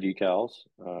 B Square Decals,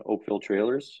 Oakville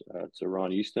Trailers. It's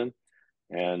Ron Easton,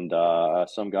 and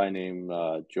some guy named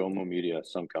Jomo Media,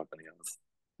 some company. I'm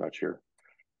not sure,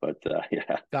 but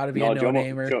yeah, Got to be a no,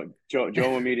 no-namer.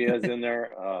 Jomo Media is in there.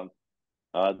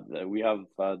 We have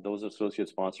those associate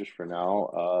sponsors for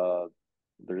now.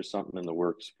 There's something in the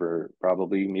works for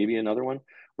probably maybe another one.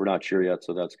 We're not sure yet,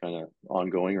 so that's kind of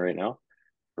ongoing right now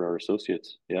for our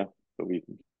associates. Yeah, but we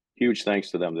huge thanks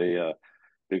to them. They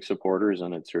big supporters,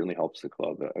 and it certainly helps the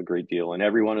club a great deal. And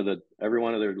every one of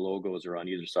their logos are on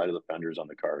either side of the fenders on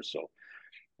the cars. So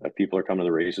if people are coming to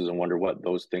the races and wonder what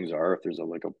those things are, if there's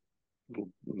like a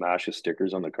mash of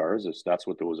stickers on the cars, that's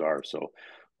what those are. So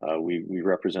we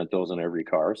represent those on every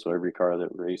car. So every car that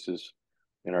races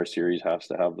in our series has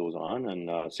to have those on.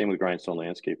 And same with Grindstone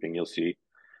Landscaping. You'll see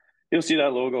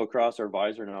that logo across our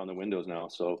visor now on the windows now.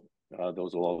 So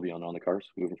those will all be on the cars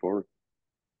moving forward.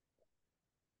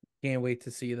 Can't wait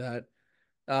to see that.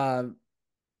 Um,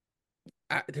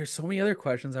 there's so many other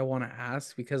questions I want to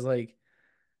ask because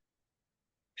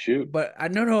Shoot. but I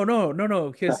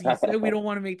no, because you said we don't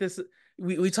want to make this.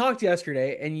 We talked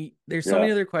yesterday, and there's so many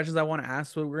Yeah, other questions I want to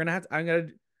ask. So we're gonna have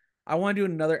to. I want to do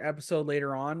another episode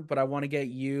later on, but I want to get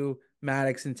you,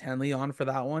 Maddox, and Tenley on for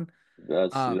that one.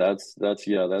 that's Um, that's that's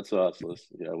yeah, that's us.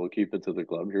 Yeah, we'll keep it to the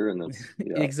club here, and that's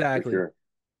yeah, for exactly. sure,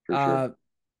 for sure. Uh,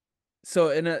 so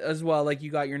and as well, like you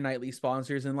got your nightly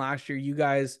sponsors, and last year you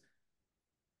guys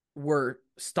were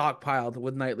stockpiled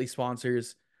with nightly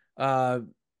sponsors. Uh,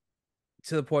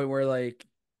 to the point where I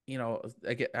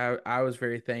was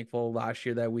very thankful last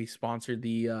year that we sponsored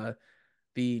the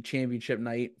championship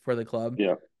night for the club.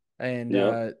 Yeah, And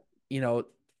yeah. you know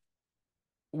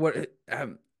what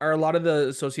are a lot of the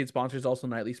associate sponsors also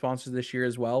nightly sponsors this year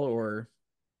as well, or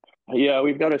Yeah,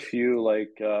 we've got a few. I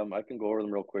can go over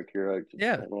them real quick here. I just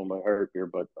Yeah. don't know my heart here,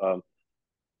 but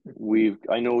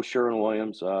I know Sherwin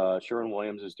Williams. Sherwin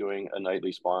Williams is doing a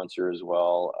nightly sponsor as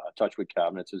well. Touchwood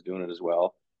Cabinets is doing it as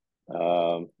well.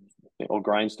 Um,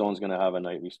 Grindstone's going to have a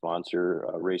nightly sponsor,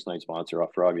 a race night sponsor,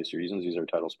 for obvious reasons. These are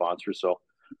title sponsors. So,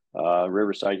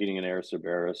 Riverside Heating and Air,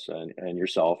 Cerberus, and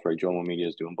yourself, right? Jomo Media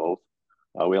is doing both.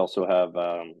 We also have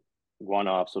one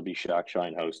ops will be Shack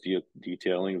Shine House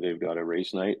Detailing. They've got a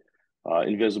race night.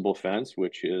 Invisible Fence,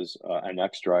 which is an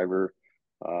ex-driver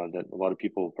that a lot of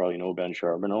people probably know, Ben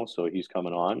Charbonneau. So he's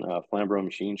coming on. Flamborough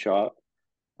Machine Shop.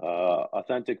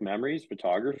 Authentic Memories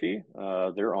Photography.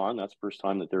 They're on. That's the first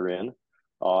time that they're in.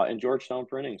 And Georgetown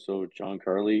Printing. So John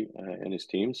Carley and his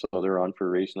team. So they're on for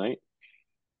race night.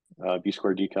 B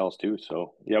Square decals too.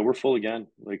 So yeah, we're full again.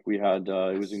 Like we had,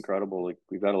 it was incredible. Like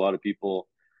we've had a lot of people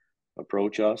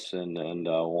approach us and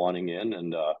wanting in,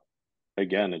 and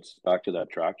again, it's back to that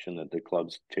traction that the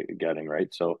club's getting,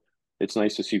 right. So it's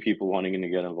nice to see people wanting to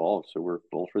get involved. So we're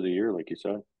full for the year, like you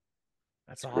said.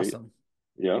 That's It's great. awesome.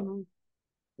 Yeah, Mhm.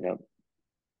 yeah,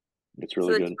 it's So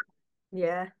really good.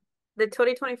 yeah, the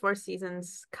 2024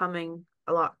 season's coming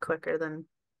a lot quicker than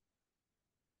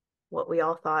what we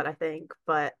all thought, I think.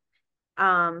 But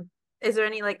um, is there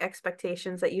any like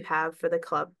expectations that you have for the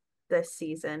club this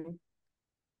season?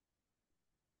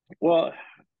 Well,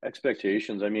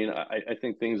 expectations. I mean, I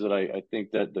think things that I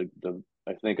think that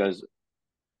I think as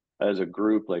a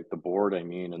group, like the board, I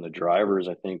mean, and the drivers,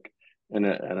 I think, and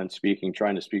I'm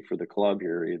trying to speak for the club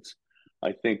here.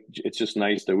 I think it's just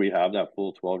nice that we have that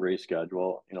full 12 race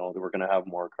schedule. You know, that we're going to have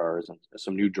more cars and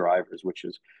some new drivers,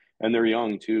 and they're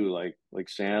young too. Like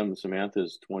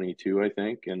Samantha's 22, I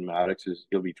think, and Maddox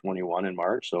he'll be 21 in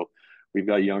March. So we've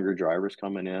got younger drivers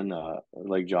coming in.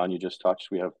 Like John, you just touched.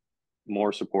 We have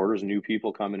more supporters, new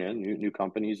people coming in, new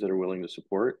companies that are willing to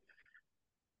support.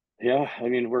 Yeah, I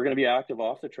mean, we're going to be active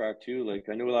off the track too. Like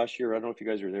I know last year, I don't know if you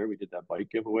guys were there, we did that bike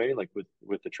giveaway like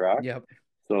with the track. Yep.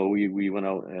 So we went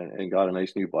out and got a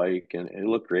nice new bike and it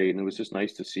looked great and it was just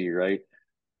nice to see, right?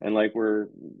 And like we're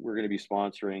going to be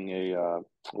sponsoring a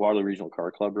Waterloo Regional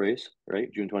Car Club race,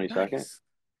 right? June 22nd. Nice.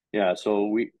 Yeah, so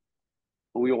we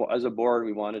as a board,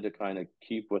 we wanted to kind of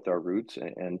keep with our roots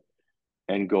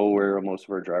and go where most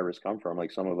of our drivers come from.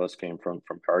 Like some of us came from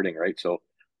karting, right? So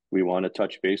we want to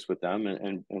touch base with them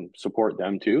and support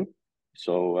them too.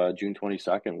 So June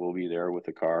 22nd, we'll be there with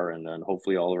the car, and then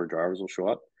hopefully all of our drivers will show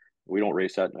up. We don't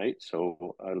race that night,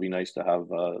 so it'll be nice to have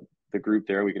the group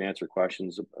there. We can answer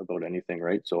questions about anything,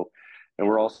 right? So, and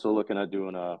we're also looking at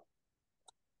doing a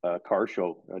car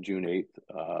show June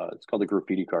 8th. It's called the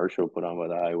Graffiti Car Show, put on by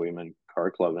the Highwayman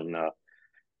Car Club, and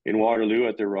in Waterloo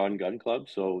at the Rod and Gun Club.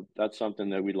 So that's something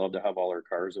that we'd love to have all our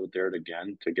cars out there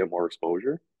again to get more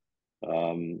exposure.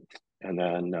 Um, and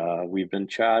then we've been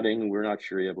chatting. We're not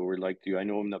sure yet, but we'd like to. I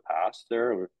know in the past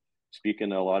there, we're speaking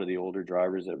to a lot of the older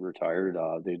drivers that retired.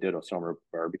 They did a summer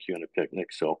barbecue and a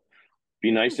picnic. So be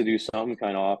nice to do something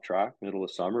kind of off track, middle of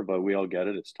summer, but we all get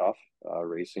it. It's tough.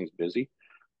 Racing's busy.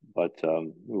 But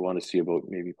we want to see about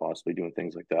maybe possibly doing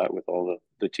things like that with all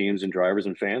the teams and drivers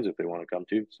and fans if they want to come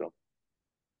too. So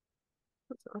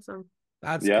That's awesome.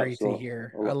 That's yeah, great to so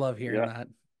hear. I love hearing yeah, that.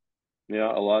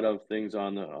 yeah, a lot of things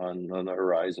on the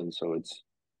horizon. So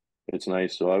it's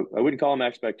nice. So I wouldn't call them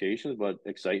expectations, but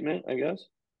excitement, I guess.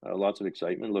 Lots of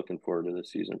excitement. Looking forward to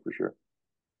this season for sure.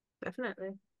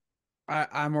 Definitely.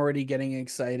 I'm already getting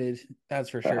excited. That's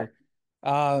for sure.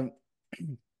 Um,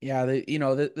 yeah,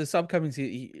 this upcoming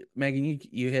season, Megan,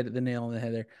 you hit the nail on the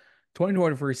head there.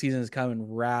 2024 season is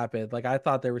coming rapid. Like I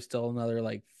thought there was still another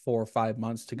like 4 or 5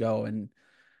 months to go, and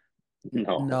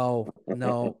No,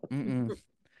 no, mm-mm.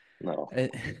 no.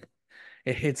 It,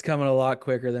 it's coming a lot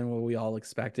quicker than what we all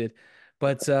expected.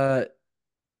 But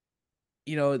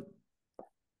you know,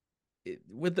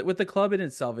 with the club in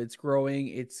itself, it's growing.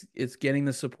 It's getting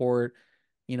the support.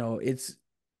 It's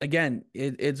again,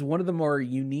 it's one of the more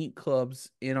unique clubs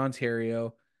in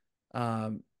Ontario.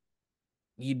 Um,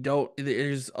 you don't.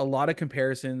 There's a lot of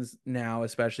comparisons now,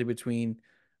 especially between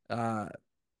uh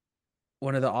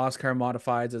one of the Oscar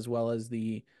modifieds as well as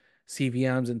the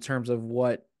CVMs in terms of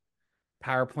what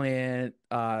power plant,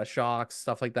 shocks,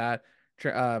 stuff like that,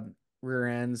 rear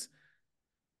ends,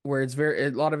 where it's very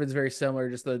a lot of it's very similar.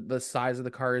 Just the size of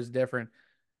the car is different.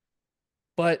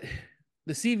 But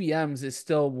the CVMs is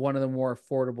still one of the more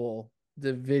affordable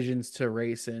divisions to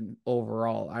race in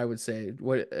overall, I would say.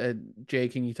 What Jay,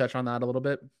 can you touch on that a little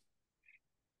bit?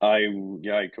 I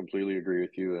yeah, I completely agree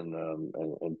with you,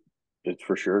 and it's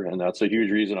for sure, and that's a huge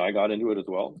reason I got into it as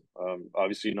well.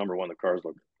 Obviously, number one, the cars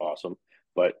look awesome,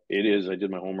 but it is. I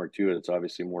did my homework too. It's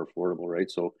obviously more affordable, right?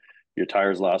 So your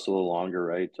tires last a little longer,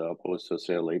 right? Opposed to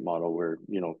say a late model where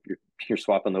you're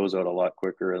swapping those out a lot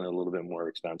quicker and a little bit more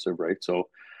expensive, right? So,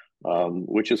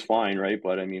 which is fine, right?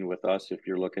 But I mean, with us, if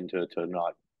you're looking to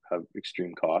not have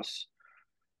extreme costs,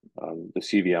 the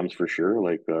CVMs for sure.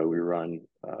 Like we run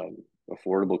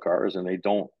affordable cars, and they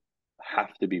don't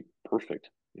have to be perfect.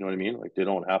 You know what I mean? Like they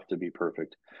don't have to be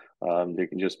perfect. They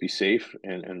can just be safe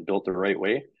and built the right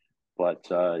way. But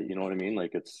you know what I mean?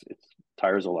 Like it's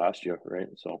tires will last you, right?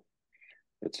 So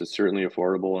it's certainly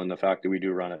affordable, and the fact that we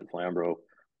do run it in Flamborough,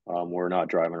 we're not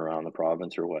driving around the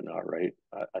province or whatnot, right?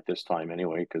 At this time,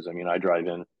 anyway, because I mean, I drive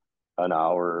in an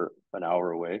hour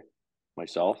away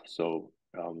myself, so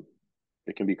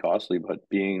it can be costly. But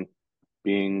being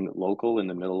local in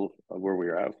the middle of where we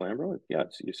are at Flamborough, yeah,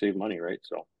 you save money, right?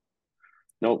 So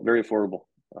no, very affordable,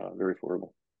 very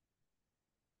affordable.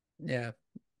 Yeah.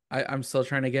 I'm still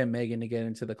trying to get Megan to get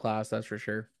into the class, that's for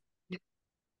sure.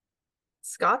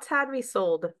 Scott's had me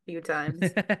sold a few times.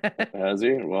 Has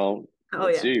he? Well, Oh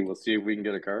let's yeah. see. We'll see if we can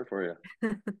get a car for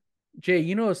you. Jay,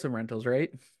 you know some rentals, right?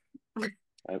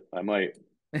 I might.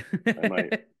 I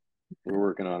might. We're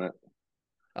working on it.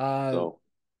 uh So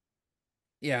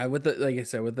yeah, with the like I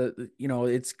said, with the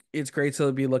it's great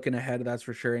to be looking ahead, that's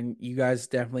for sure. And you guys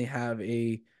definitely have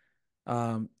a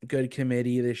good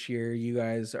committee this year. You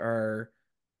guys are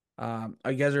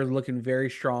looking very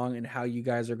strong in how you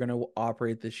guys are going to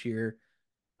operate this year.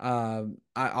 I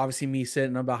obviously me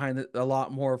sitting behind a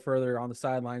lot more further on the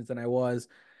sidelines than I was.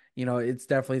 It's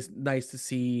definitely nice to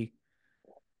see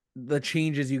the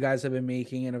changes you guys have been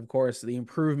making, and of course the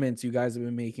improvements you guys have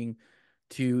been making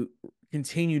to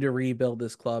continue to rebuild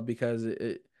this club because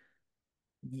I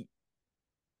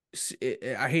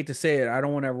hate to say it, I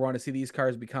don't ever want to see these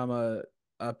cars become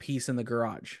a piece in the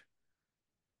garage,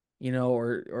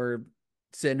 or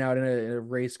sitting out in a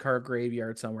race car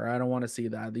graveyard somewhere. I don't want to see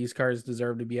that. These cars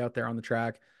deserve to be out there on the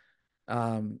track.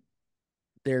 Um,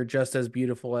 they're just as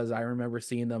beautiful as I remember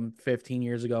seeing them 15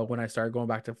 years ago when I started going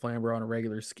back to Flamborough on a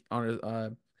regular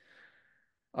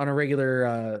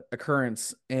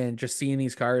occurrence, and just seeing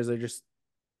these cars.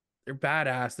 They're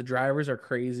badass. The drivers are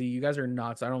crazy. You guys are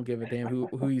nuts. I don't give a damn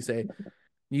who you say.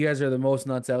 You guys are the most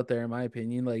nuts out there, in my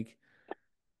opinion. Like,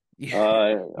 yeah,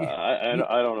 I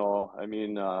don't know. I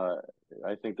mean,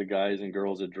 I think the guys and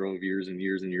girls that drove years and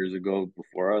years and years ago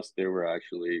before us, they were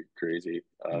actually crazy.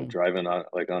 Driving on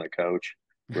a couch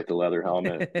with a leather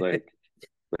helmet, like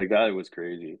that was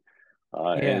crazy.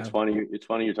 And it's yeah. funny. It's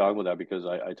funny you talk about that because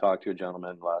I talked to a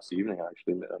gentleman last evening,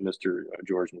 actually, Mr.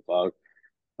 George McLeod.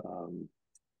 Um,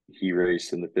 he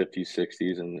raced in the 50s,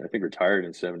 60s, and I think retired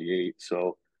in 78.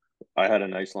 So I had a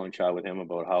nice long chat with him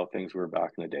about how things were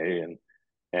back in the day,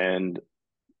 and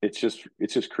it's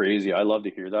just crazy. I love to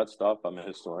hear that stuff. I'm a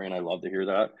historian. I love to hear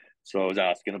that. So I was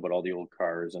asking about all the old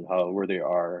cars and how where they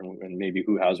are and maybe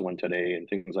who has one today and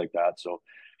things like that. So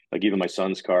like even my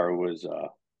son's car was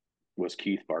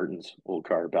Keith Barton's old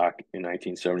car back in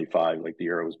 1975, like the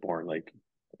year I was born. Like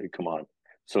come on.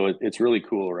 So it's really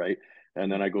cool, right?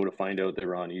 And then I go to find out that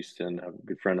Ron Easton, a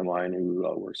good friend of mine who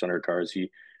works on our cars, he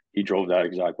drove that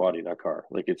exact body, that car.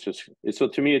 Like it's so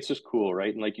to me, it's just cool,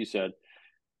 right? And like you said,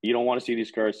 you don't want to see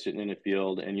these cars sitting in the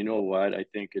field. And you know what? I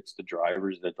think it's the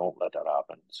drivers that don't let that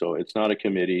happen. So it's not a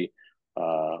committee.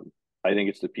 I think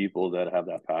it's the people that have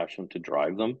that passion to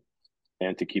drive them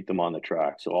and to keep them on the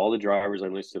track. So all the drivers I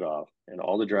listed off and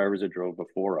all the drivers that drove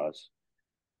before us,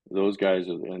 those guys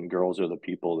and girls are the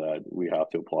people that we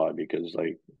have to applaud because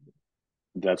like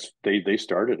they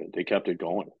started it. They kept it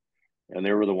going. And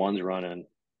they were the ones running,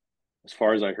 as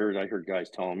far as I heard guys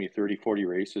telling me 30, 40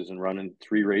 races and running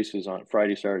 3 races on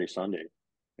Friday, Saturday, Sunday,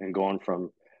 and going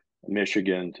from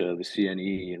Michigan to the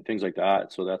CNE and things like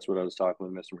that. So that's what I was talking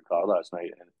with Mr. McLeod last night.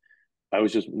 And I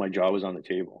was just, my jaw was on the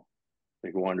table,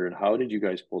 like wondering, how did you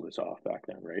guys pull this off back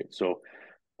then? Right. So,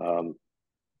 um,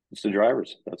 it's the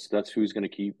drivers. That's who's going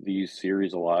to keep these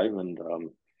series alive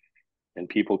and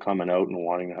people coming out and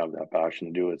wanting to have that passion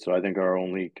to do it. So I think our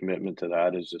only commitment to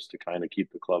that is just to kind of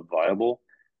keep the club viable,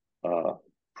 uh,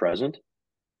 present,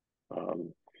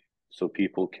 um, so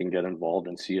people can get involved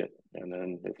and see it. And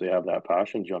then if they have that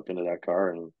passion, jump into that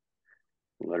car and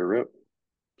let it rip.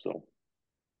 So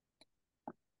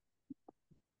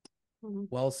Mhm.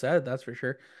 Well said, that's for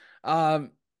sure.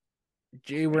 Um,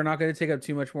 Jay, we're not going to take up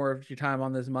too much more of your time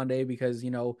on this Monday because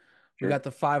we sure. got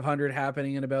the 500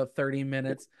 happening in about 30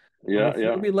 minutes. But Yeah, before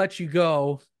yeah. we let you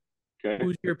go, Okay.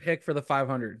 who's your pick for the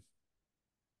 500?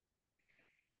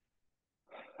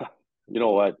 You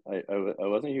know what? I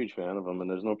wasn't a huge fan of him, and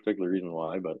there's no particular reason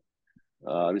why, but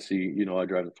obviously, I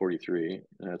drive the 43,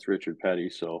 and it's Richard Petty.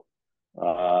 So,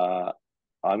 uh,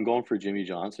 I'm going for Jimmy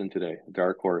Johnson today,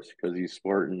 dark horse, because he's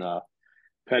sporting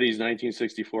Petty's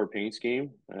 1964 paint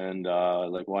scheme, and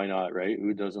like, why not, right?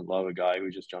 Who doesn't love a guy who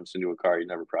just jumps into a car he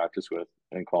never practiced with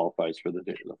and qualifies for the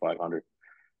 500?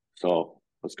 So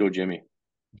let's go, Jimmy.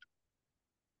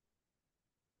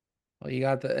 Well, you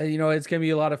got it's gonna be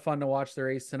a lot of fun to watch the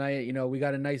race tonight. We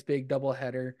got a nice big double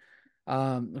header.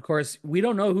 Of course, we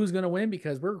don't know who's gonna win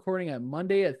because we're recording at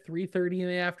Monday at 3:30 in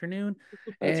the afternoon,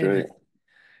 That's right. and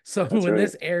so That's when right.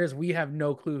 this airs, we have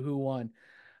no clue who won.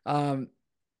 Um,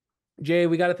 Jay,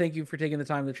 we got to thank you for taking the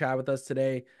time to chat with us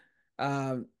today.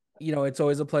 Um, it's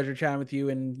always a pleasure chatting with you,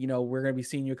 and we're gonna be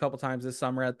seeing you a couple times this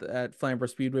summer at Flamborough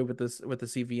Speedway with the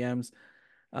CVMs.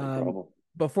 No Um, problem.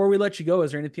 Before we let you go,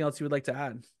 is there anything else you would like to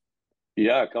add?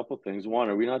 Yeah, a couple things. One,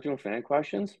 are we not doing fan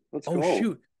questions? Let's Oh go.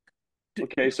 shoot. D-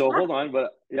 Okay, so hold on,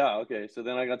 but yeah, okay. So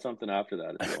then I got something after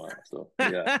that if you want. So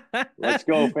yeah, let's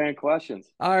go fan questions.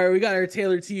 All right, we got our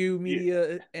tailored to you Yeah.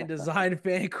 media and design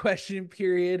fan question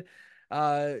period.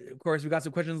 Of course, we got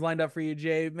some questions lined up for you,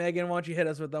 Jay. Megan, why don't you hit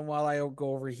us with them while I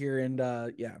go over here and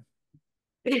yeah.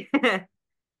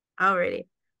 Alrighty.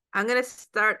 I'm gonna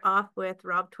start off with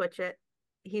Rob Twitchett.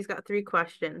 He's got three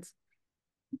questions.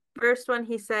 First one,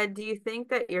 he said, "Do you think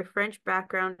that your French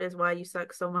background is why you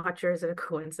suck so much, or is it a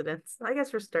coincidence?" I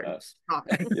guess we're starting Uh, strong.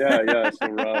 yeah. So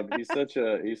Rob, he's such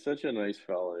a nice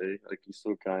fella, eh? Like, he's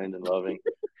so kind and loving.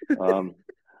 Um,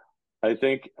 I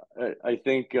think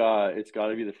it's got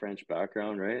to be the French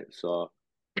background, right? So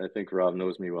I think Rob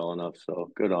knows me well enough.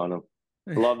 So good on him.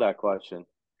 I love that question.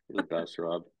 You're the best,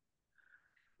 Rob.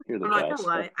 You're the I'm not gonna best.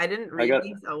 lie, I didn't I read got.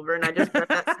 these over, and I just read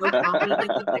that so confidently.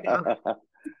 Like, oh.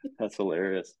 That's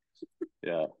hilarious.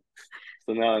 Yeah.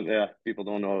 So now, yeah, people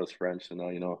don't know I was French, so now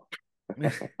you know.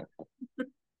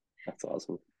 That's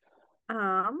awesome.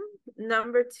 Um,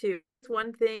 Number two,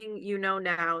 one thing you know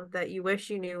now that you wish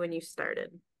you knew when you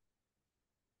started.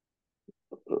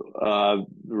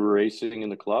 Racing in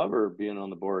the club or being on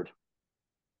the board?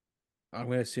 I'm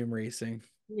gonna assume racing.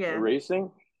 Yeah.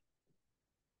 Racing?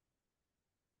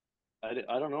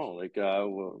 I don't know. Like,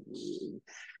 well,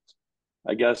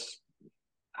 I guess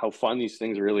how fun these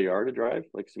things really are to drive.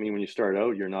 Like, I mean, when you start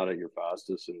out, you're not at your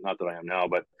fastest, and not that I am now,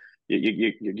 but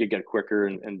you get quicker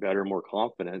and better, more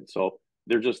confident. So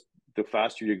they're just, the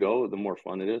faster you go, the more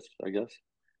fun it is, I guess.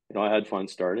 I had fun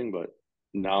starting, but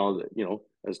now that,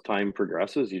 as time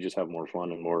progresses, you just have more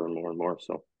fun and more and more and more.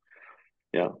 So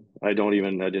yeah, I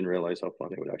didn't realize how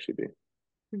fun it would actually be.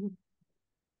 Mhm.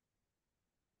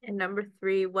 And number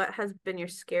three, what has been your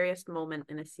scariest moment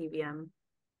in a CVM?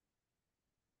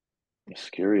 The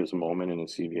scariest moment in a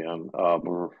CVM. I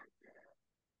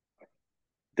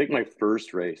think my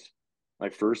first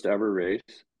ever race,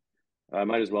 I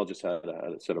might as well just had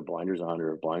a set of blinders on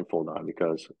or a blindfold on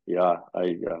because yeah,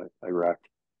 I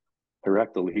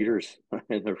wrecked the leaders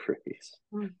in the race.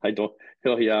 Mm. I don't,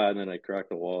 oh yeah, and then I cracked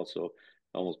the wall, so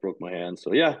I almost broke my hand.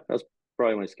 So yeah, that's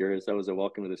probably my scariest. That was a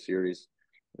welcome to the series.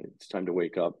 It's time to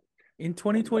wake up, In and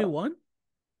 2021?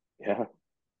 yeah,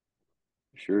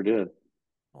 sure did.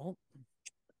 Oh,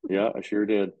 Yeah, I sure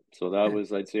did. So that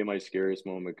was, I'd say, my scariest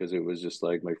moment because it was just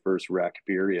like my first wreck.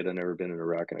 Period. I'd never been in a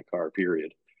wreck in a car.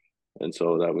 Period. And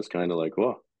so that was kind of like,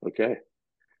 whoa, okay,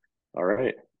 all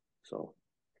right. So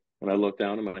when I looked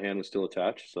down and my hand was still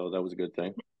attached, so that was a good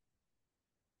thing.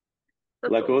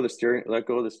 That's a, Let go of the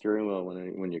steering wheel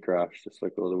when you crash. Just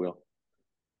let go of the wheel.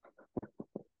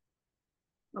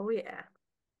 oh yeah.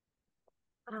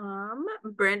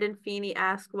 Brandon Feeney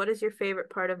asked, "What is your favorite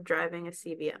part of driving a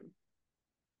CVM?"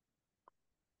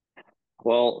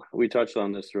 Well, we touched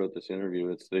on this throughout this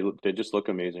interview. They just look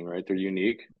amazing, right? They're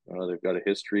unique. They've got a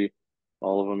history.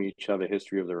 All of them each have a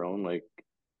history of their own. Like,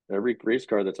 every race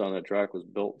car that's on that track was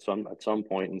built at some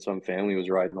point, and some family was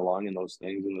riding along in those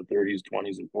things in the 30s,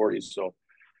 20s, and 40s. So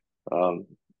um,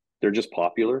 they're just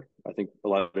popular. I think a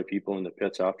lot of people in the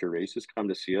pits after races come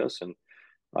to see us, and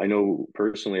I know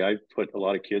personally, I put a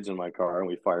lot of kids in my car and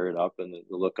we fire it up, and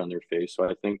the look on their face. So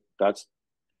I think that's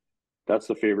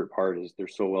the favorite part, is they're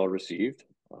so well received,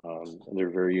 and they're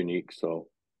very unique. So,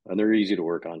 and they're easy to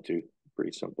work on too,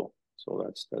 pretty simple. So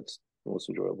that's the most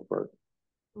enjoyable part.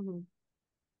 Mhm.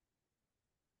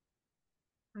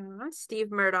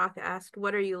 Steve Murdoch asked,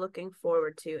 "What are you looking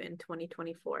forward to in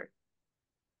 2024?"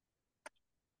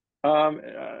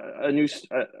 A new.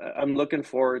 I'm looking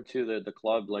forward to the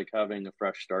club like having a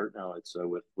fresh start now. It's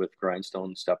with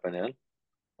Grindstone stepping in.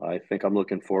 I think I'm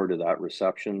looking forward to that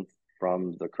reception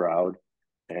from the crowd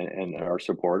and our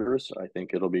supporters. I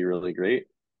think it'll be really great.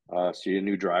 Seeing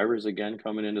new drivers again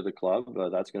coming into the club.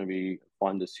 That's going to be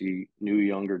fun to see new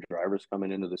younger drivers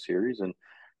coming into the series, and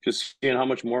just seeing how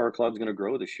much more our club's going to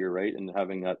grow this year, right? And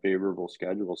having that favorable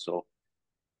schedule. So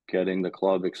getting the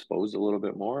club exposed a little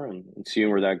bit more and seeing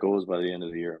where that goes by the end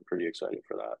of the year. I'm pretty excited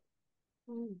for that.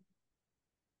 Mm.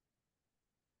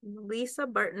 Lisa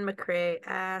Barton McCrae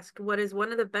asked, "What is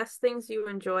one of the best things you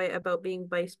enjoy about being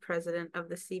vice president of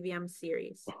the CVM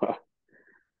series?"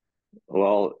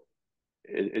 Well,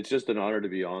 it's just an honor to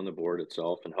be on the board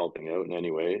itself and helping out in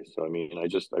any way. So I mean,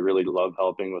 I really love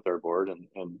helping with our board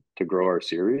and to grow our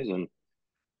series. And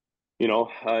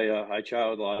I chat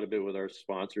a lot of bit with our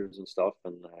sponsors and stuff,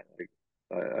 and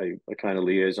I kind of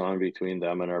liaison between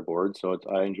them and our board. So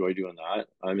I enjoy doing that.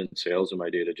 I'm in sales in my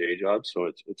day-to-day job, so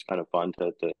it's kind of fun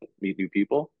to meet new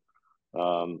people.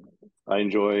 Um, I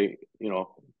enjoy,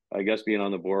 I guess being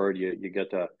on the board, you get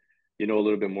to, a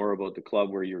little bit more about the club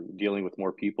where you're dealing with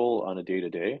more people on a day to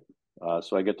day.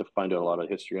 So I get to find out a lot of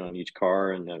history on each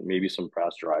car and maybe some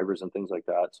past drivers and things like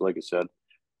that. So like I said,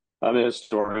 I'm a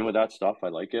historian with that stuff. I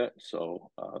like it. So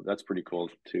that's pretty cool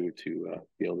to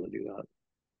be able to do that.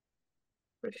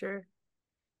 For sure.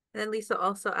 And then Lisa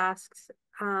also asks,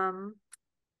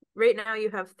 right now you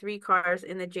have 3 cars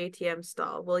in the JTM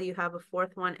stall. Will you have a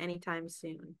 4th one anytime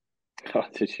soon? Oh,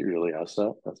 did you really ask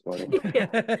that? That's funny.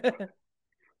 Yeah.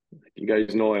 You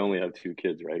guys know I only have 2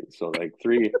 kids, right? So like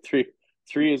three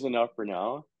is enough for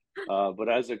now. But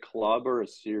as a club or a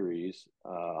series,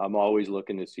 I'm always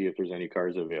looking to see if there's any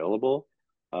cars available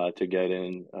to get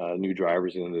in new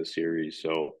drivers into the series.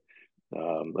 So,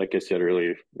 like I said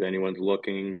earlier, if anyone's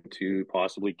looking to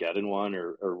possibly get in one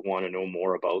or want to know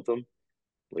more about them,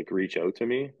 like reach out to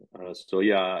me. So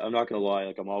yeah, I'm not gonna lie,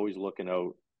 like I'm always looking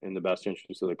out in the best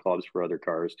interest of the clubs for other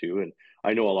cars too. And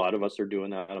I know a lot of us are doing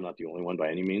that. I'm not the only one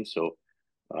by any means. So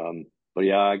but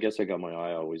yeah, I guess I got my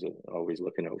eye always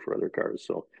looking out for other cars.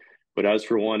 So but as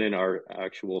for one in our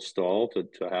actual stall to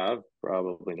have,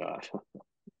 probably not.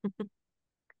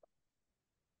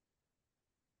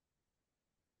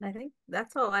 I think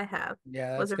that's all I have.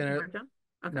 Yeah, Was that's there gonna more, John?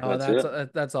 Okay. no, That's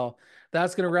it. that's all.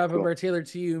 That's gonna wrap up Cool. our Taylor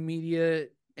to You media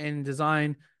and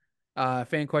design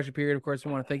fan question period. Of course,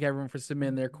 we want to thank everyone for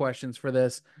submitting their questions for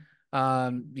this.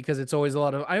 Because it's always a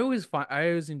lot of I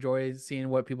always enjoy seeing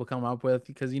what people come up with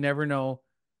because you never know.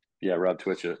 Yeah, Rob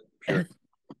Twitch it. Sure.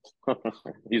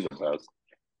 He's the best.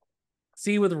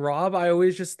 See, with Rob, I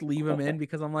always just leave him in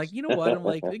because I'm like, you know what? I'm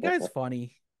like, the guy's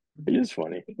funny. He is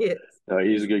funny. Yes. No,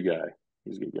 he's a good guy.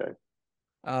 He's a good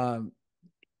guy. Um,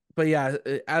 but yeah,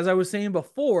 as I was saying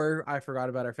before, I forgot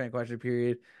about our fan question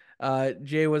period.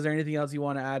 Jay, was there anything else you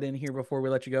want to add in here before we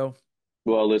let you go?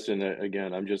 Well, listen,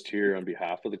 again, I'm just here on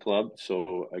behalf of the club.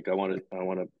 So like I want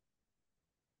to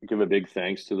give a big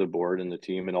thanks to the board and the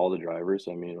team and all the drivers.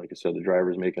 I mean, like I said, the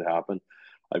drivers make it happen.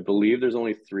 I believe there's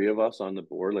only 3 of us on the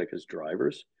board, like as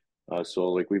drivers. So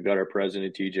like we've got our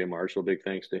president, TJ Marshall, big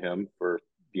thanks to him for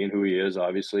being who he is,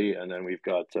 obviously. And then we've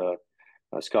got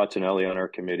Scott Tonelli on our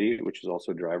committee, which is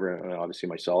also a driver, and obviously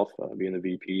myself being the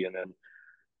VP. And then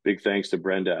big thanks to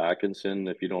Brenda Atkinson.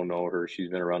 If you don't know her, she's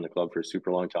been around the club for a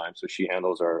super long time. So she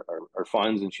handles our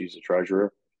funds and she's the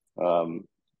treasurer. Um,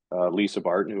 Lisa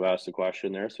Barton, who asked the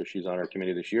question there. So she's on our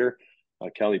committee this year.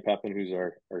 Kelly Pepin, who's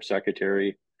our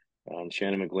secretary.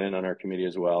 Shannon McGlynn on our committee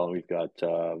as well. And we've got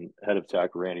head of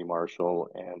tech, Randy Marshall,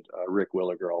 and Rick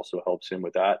Williger also helps him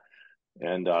with that.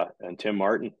 And Tim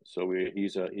Martin. So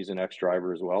he's an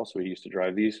ex-driver as well. So he used to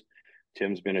drive these.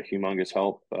 Tim's been a humongous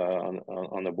help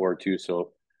on the board too.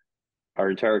 So our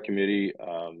entire committee,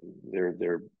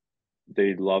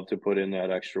 they love to put in that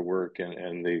extra work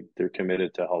and they're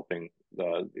committed to helping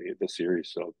the series.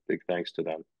 So big thanks to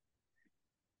them.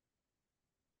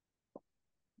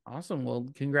 Awesome. Well,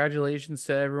 congratulations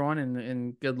to everyone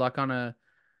and good luck on the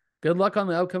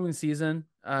upcoming season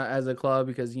as a club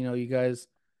because you guys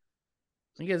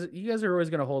are always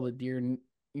gonna hold a dear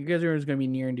you guys are always gonna be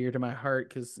near and dear to my heart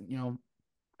because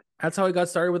that's how I got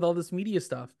started with all this media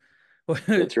stuff.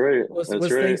 That's right. That's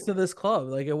Was right. thanks to this club.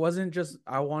 Like it wasn't just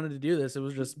I wanted to do this. It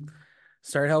was just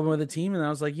start helping with a team, and I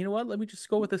was like, you know what? Let me just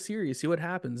go with a series, see what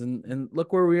happens, and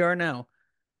look where we are now.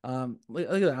 Look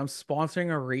at that. I'm sponsoring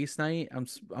a race night.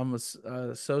 I'm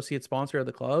a associate sponsor of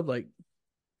the club. Like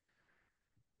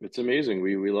It's amazing.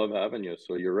 We love having you.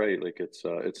 So you're right. Like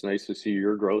it's nice to see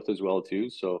your growth as well too.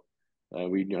 So I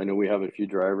know we have a few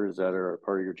drivers that are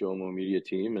part of your Jomo Media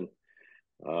team, and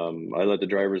I let the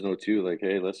drivers know too. Like,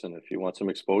 hey, listen, if you want some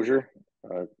exposure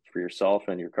for yourself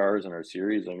and your cars and our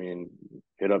series, I mean,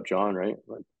 hit up John, right?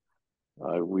 Like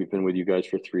we've been with you guys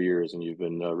for 3 years, and you've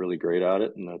been really great at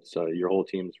it, and that's your whole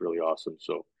team is really awesome.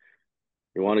 So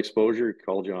if you want exposure,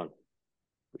 call John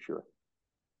for sure.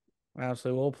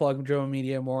 absolutely, we'll plug Joe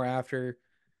Media more after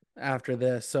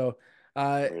this. So,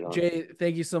 Right on. Jay,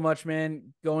 thank you so much,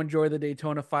 man. Go enjoy the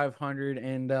Daytona 500,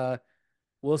 and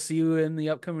we'll see you in the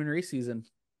upcoming race season.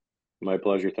 My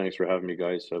pleasure. Thanks for having me,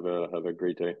 guys. Have a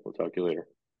great day. We'll talk to you later.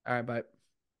 All right, bye.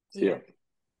 See ya. Yeah.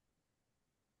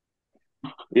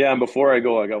 Yeah, and before I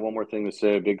go, I got one more thing to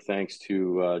say. A big thanks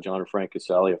to John and Frank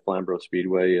Casale at Flamborough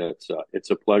Speedway. It's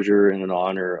a pleasure and an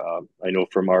honor. I know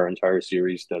from our entire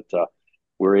series that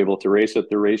we're able to race at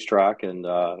the racetrack, and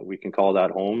we can call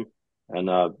that home. And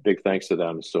big thanks to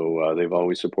them. So they've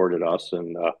always supported us,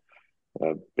 and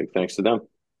big thanks to them.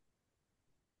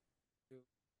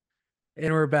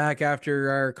 And we're back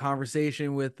after our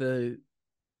conversation with the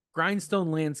Grindstone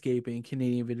Landscaping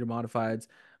Canadian Vintage Modifieds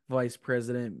Vice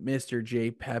President, Mr.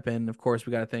 Jae Pepin. Of course,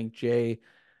 we got to thank Jay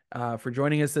for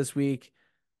joining us this week.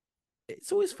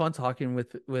 It's always fun talking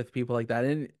with people like that,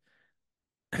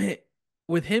 and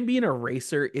with him being a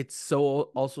racer, it's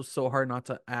so hard not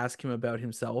to ask him about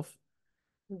himself.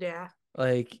 Yeah.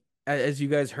 Like as you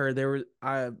guys heard, there was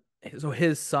so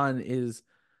his son is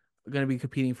going to be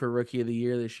competing for Rookie of the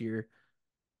Year this year.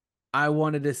 I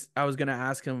was going to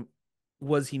ask him,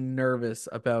 was he nervous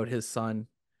about his son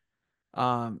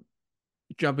um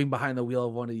jumping behind the wheel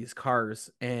of one of these cars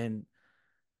and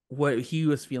what he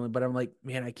was feeling, but I'm like,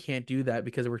 man, I can't do that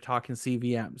because we're talking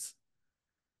CVMs.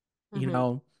 You Hmm.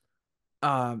 know,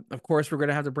 of course we're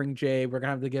gonna have to bring Jay, we're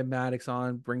gonna have to get Maddox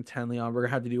on, bring Tenley on, we're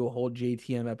gonna have to do a whole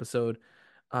JTM episode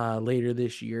later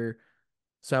this year.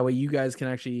 So that way you guys can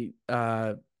actually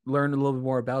learn a little bit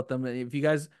more about them. And if you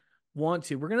guys want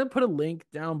to, we're gonna put a link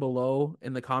down below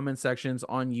in the comment sections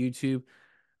on YouTube.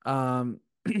 Um,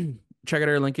 check out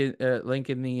our link in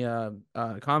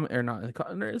the comment, or not. It's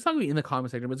not gonna be in the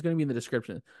comment section, but it's gonna be in the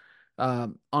description.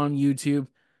 On YouTube,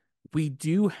 we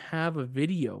do have a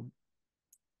video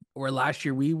where last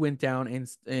year we went down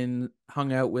and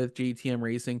hung out with JTM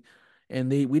Racing, and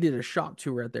we did a shop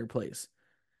tour at their place.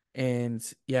 And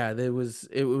yeah, it was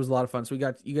a lot of fun. So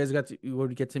you guys got to you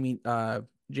would get to meet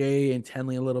Jay and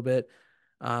Tenley a little bit.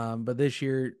 But this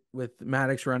year with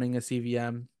Maddox running a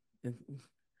CVM,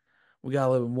 we got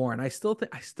a little bit more. And I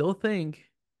still think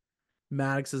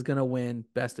Maddox is gonna win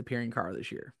best appearing car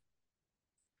this year,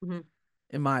 Hmm.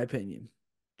 in my opinion.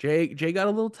 Jay got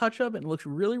a little touch up and it looks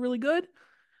really, really good.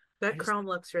 I That just chrome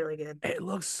looks really good. It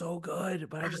looks so good,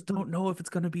 but I just don't know if it's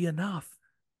gonna be enough.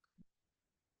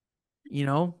 You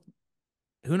know,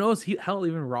 who knows? Hell,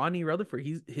 even Rodney Rutherford,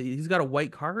 he's got a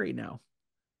white car right now.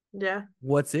 Yeah,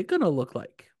 What's it gonna look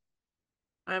like?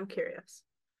 I'm curious.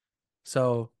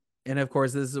 So, and of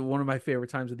course, this is one of my favorite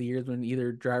times of the years when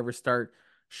either drivers start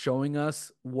showing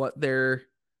us what their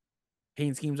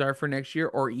paint schemes are for next year,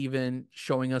 or even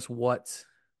showing us what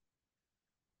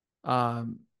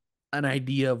um an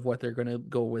idea of what they're gonna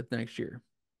go with next year.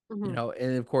 You Hmm. know,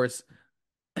 and of course,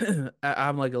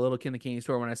 I'm like a little kid in the candy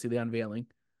store when I see the unveiling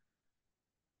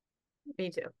Me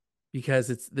too.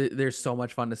 because there's so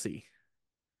much fun to see.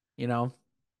 You know,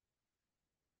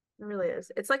 It really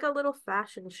is. It's like a little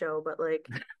fashion show, but like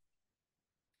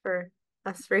for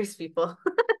us race people.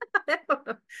 I don't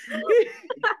know.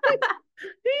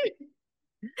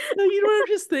 You know what I'm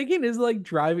just thinking is like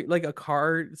driving like a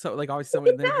car. So like obviously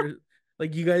someone then Yeah.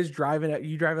 like you drive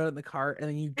out in the car and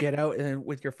then you get out and then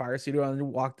with your fire suit on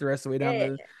and walk the rest of the way down Yeah.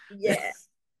 the. Yeah.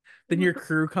 Then your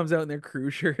crew comes out in their crew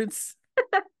shirts.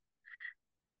 I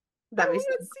That'd be so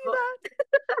want to see cool.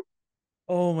 that.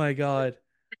 Oh my god,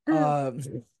 um,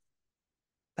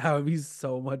 that would be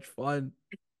so much fun.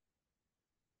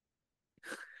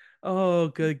 Oh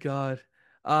good god,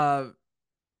 um,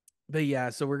 but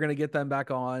yeah, so we're gonna get them back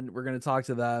on. We're gonna talk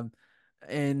to them,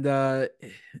 and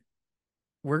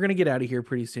we're gonna get out of here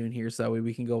pretty soon here, so that way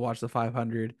we can go watch the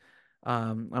 500.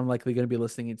 I'm likely gonna be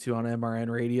listening it to on MRN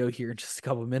radio here in just a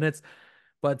couple of minutes.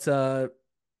 But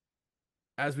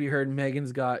as we heard,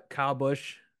 Megan's got Kyle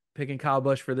Busch, picking Kyle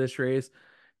Busch for this race.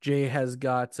 Jay has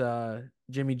got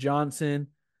Jimmy Johnson.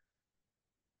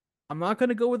 I'm not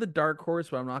gonna go with a dark horse,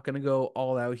 but I'm not gonna go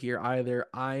all out here either.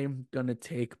 I'm gonna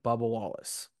take Bubba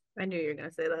Wallace. I knew you were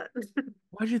gonna say that.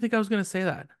 Why did you think I was gonna say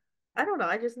that? I don't know.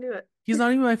 I just knew it. He's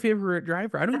not even my favorite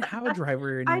driver. I don't even have a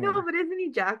driver I know, anymore. but isn't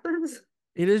he Jacqueline's?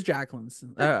 It is Jacqueline's.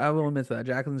 I will admit to that.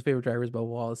 Jacqueline's favorite driver is Bubba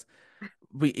Wallace.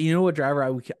 But you know what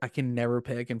driver I can never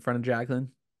pick in front of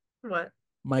Jacqueline? What?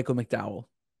 Michael McDowell.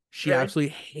 She Really?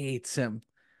 absolutely hates him.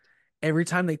 Every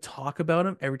time they talk about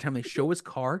him, every time they show his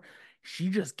car, she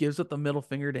just gives up the middle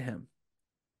finger to him.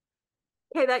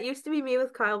 Hey, that used to be me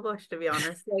with Kyle Busch, to be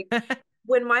honest. Like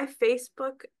when my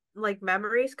Facebook like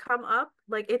memories come up,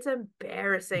 like it's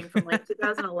embarrassing from like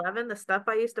 2011, the stuff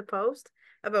I used to post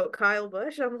about Kyle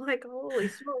Busch. I'm like, holy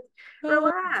smokes, Uh,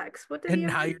 relax. What did he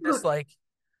and ever now you're just do? like,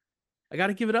 I got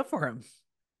to give it up for him.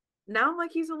 Now I'm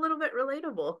like he's a little bit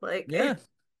relatable. Like Yeah.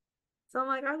 so I'm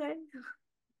like, okay.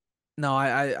 No,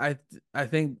 I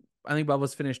think I think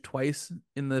Bubba's finished twice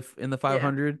in the Yeah.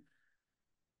 500.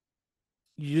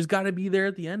 You just got to be there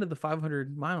at the end of the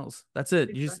 500 miles. That's it.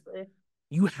 Exactly.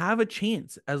 You have a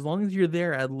chance as long as you're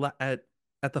there at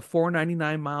the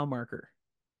 499 mile marker.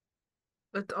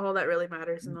 That's all that really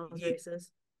matters in those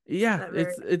races. Yeah, That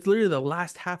very it's literally the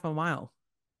last half a mile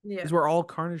yeah. is where all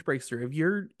carnage breaks through. If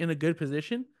you're in a good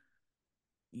position,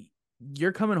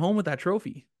 you're coming home with that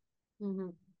trophy Mm-hmm.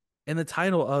 and the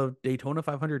title of Daytona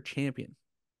 500 champion.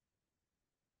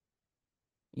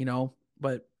 You know,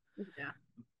 but Yeah.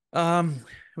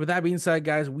 with that being said,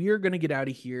 guys, we are gonna get out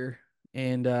of here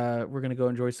and we're gonna go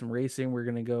enjoy some racing. We're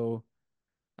gonna go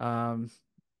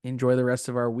enjoy the rest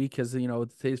of our week because you know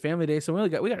today's family day, so we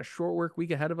got a short work week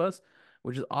ahead of us,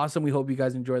 which is awesome. We hope you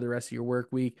guys enjoy the rest of your work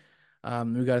week.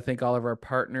 We got to thank all of our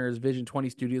partners, Vision 20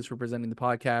 Studios for presenting the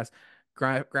podcast,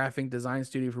 Graphic Design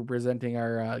Studio for presenting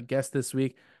our guest this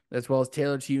week, as well as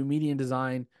Taylor to You Media and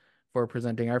Design for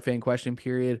presenting our fan question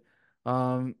period.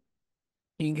 You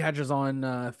can catch us on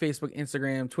Facebook,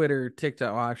 Instagram, Twitter,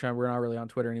 TikTok. Well, actually, we're not really on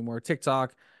Twitter anymore.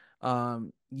 TikTok,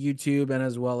 YouTube, and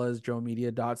as well as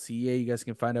joemedia.ca. You guys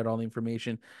can find out all the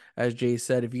information. As Jay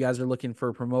said, if you guys are looking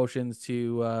for promotions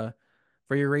to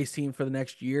for your race team for the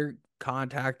next year,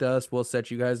 contact us. We'll set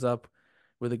you guys up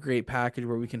with a great package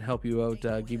where we can help you out,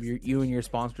 give you and your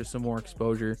sponsors some more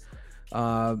exposure.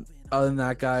 Other than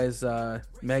that, guys,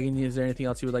 Megan, is there anything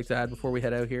else you would like to add before we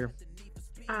head out here?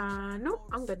 No,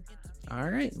 I'm good. All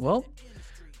right. Well,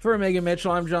 for Megan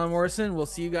Mitchell, I'm John Morrison. We'll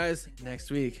see you guys next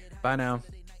week. Bye now.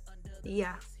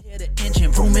 Yeah. Hear the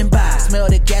engine rooming by, smell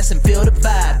the gas and feel the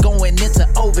vibe, going into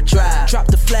overdrive. Drop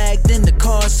the flag, then the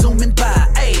car zooming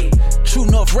by. Hey, True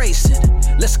North Racing,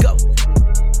 let's go.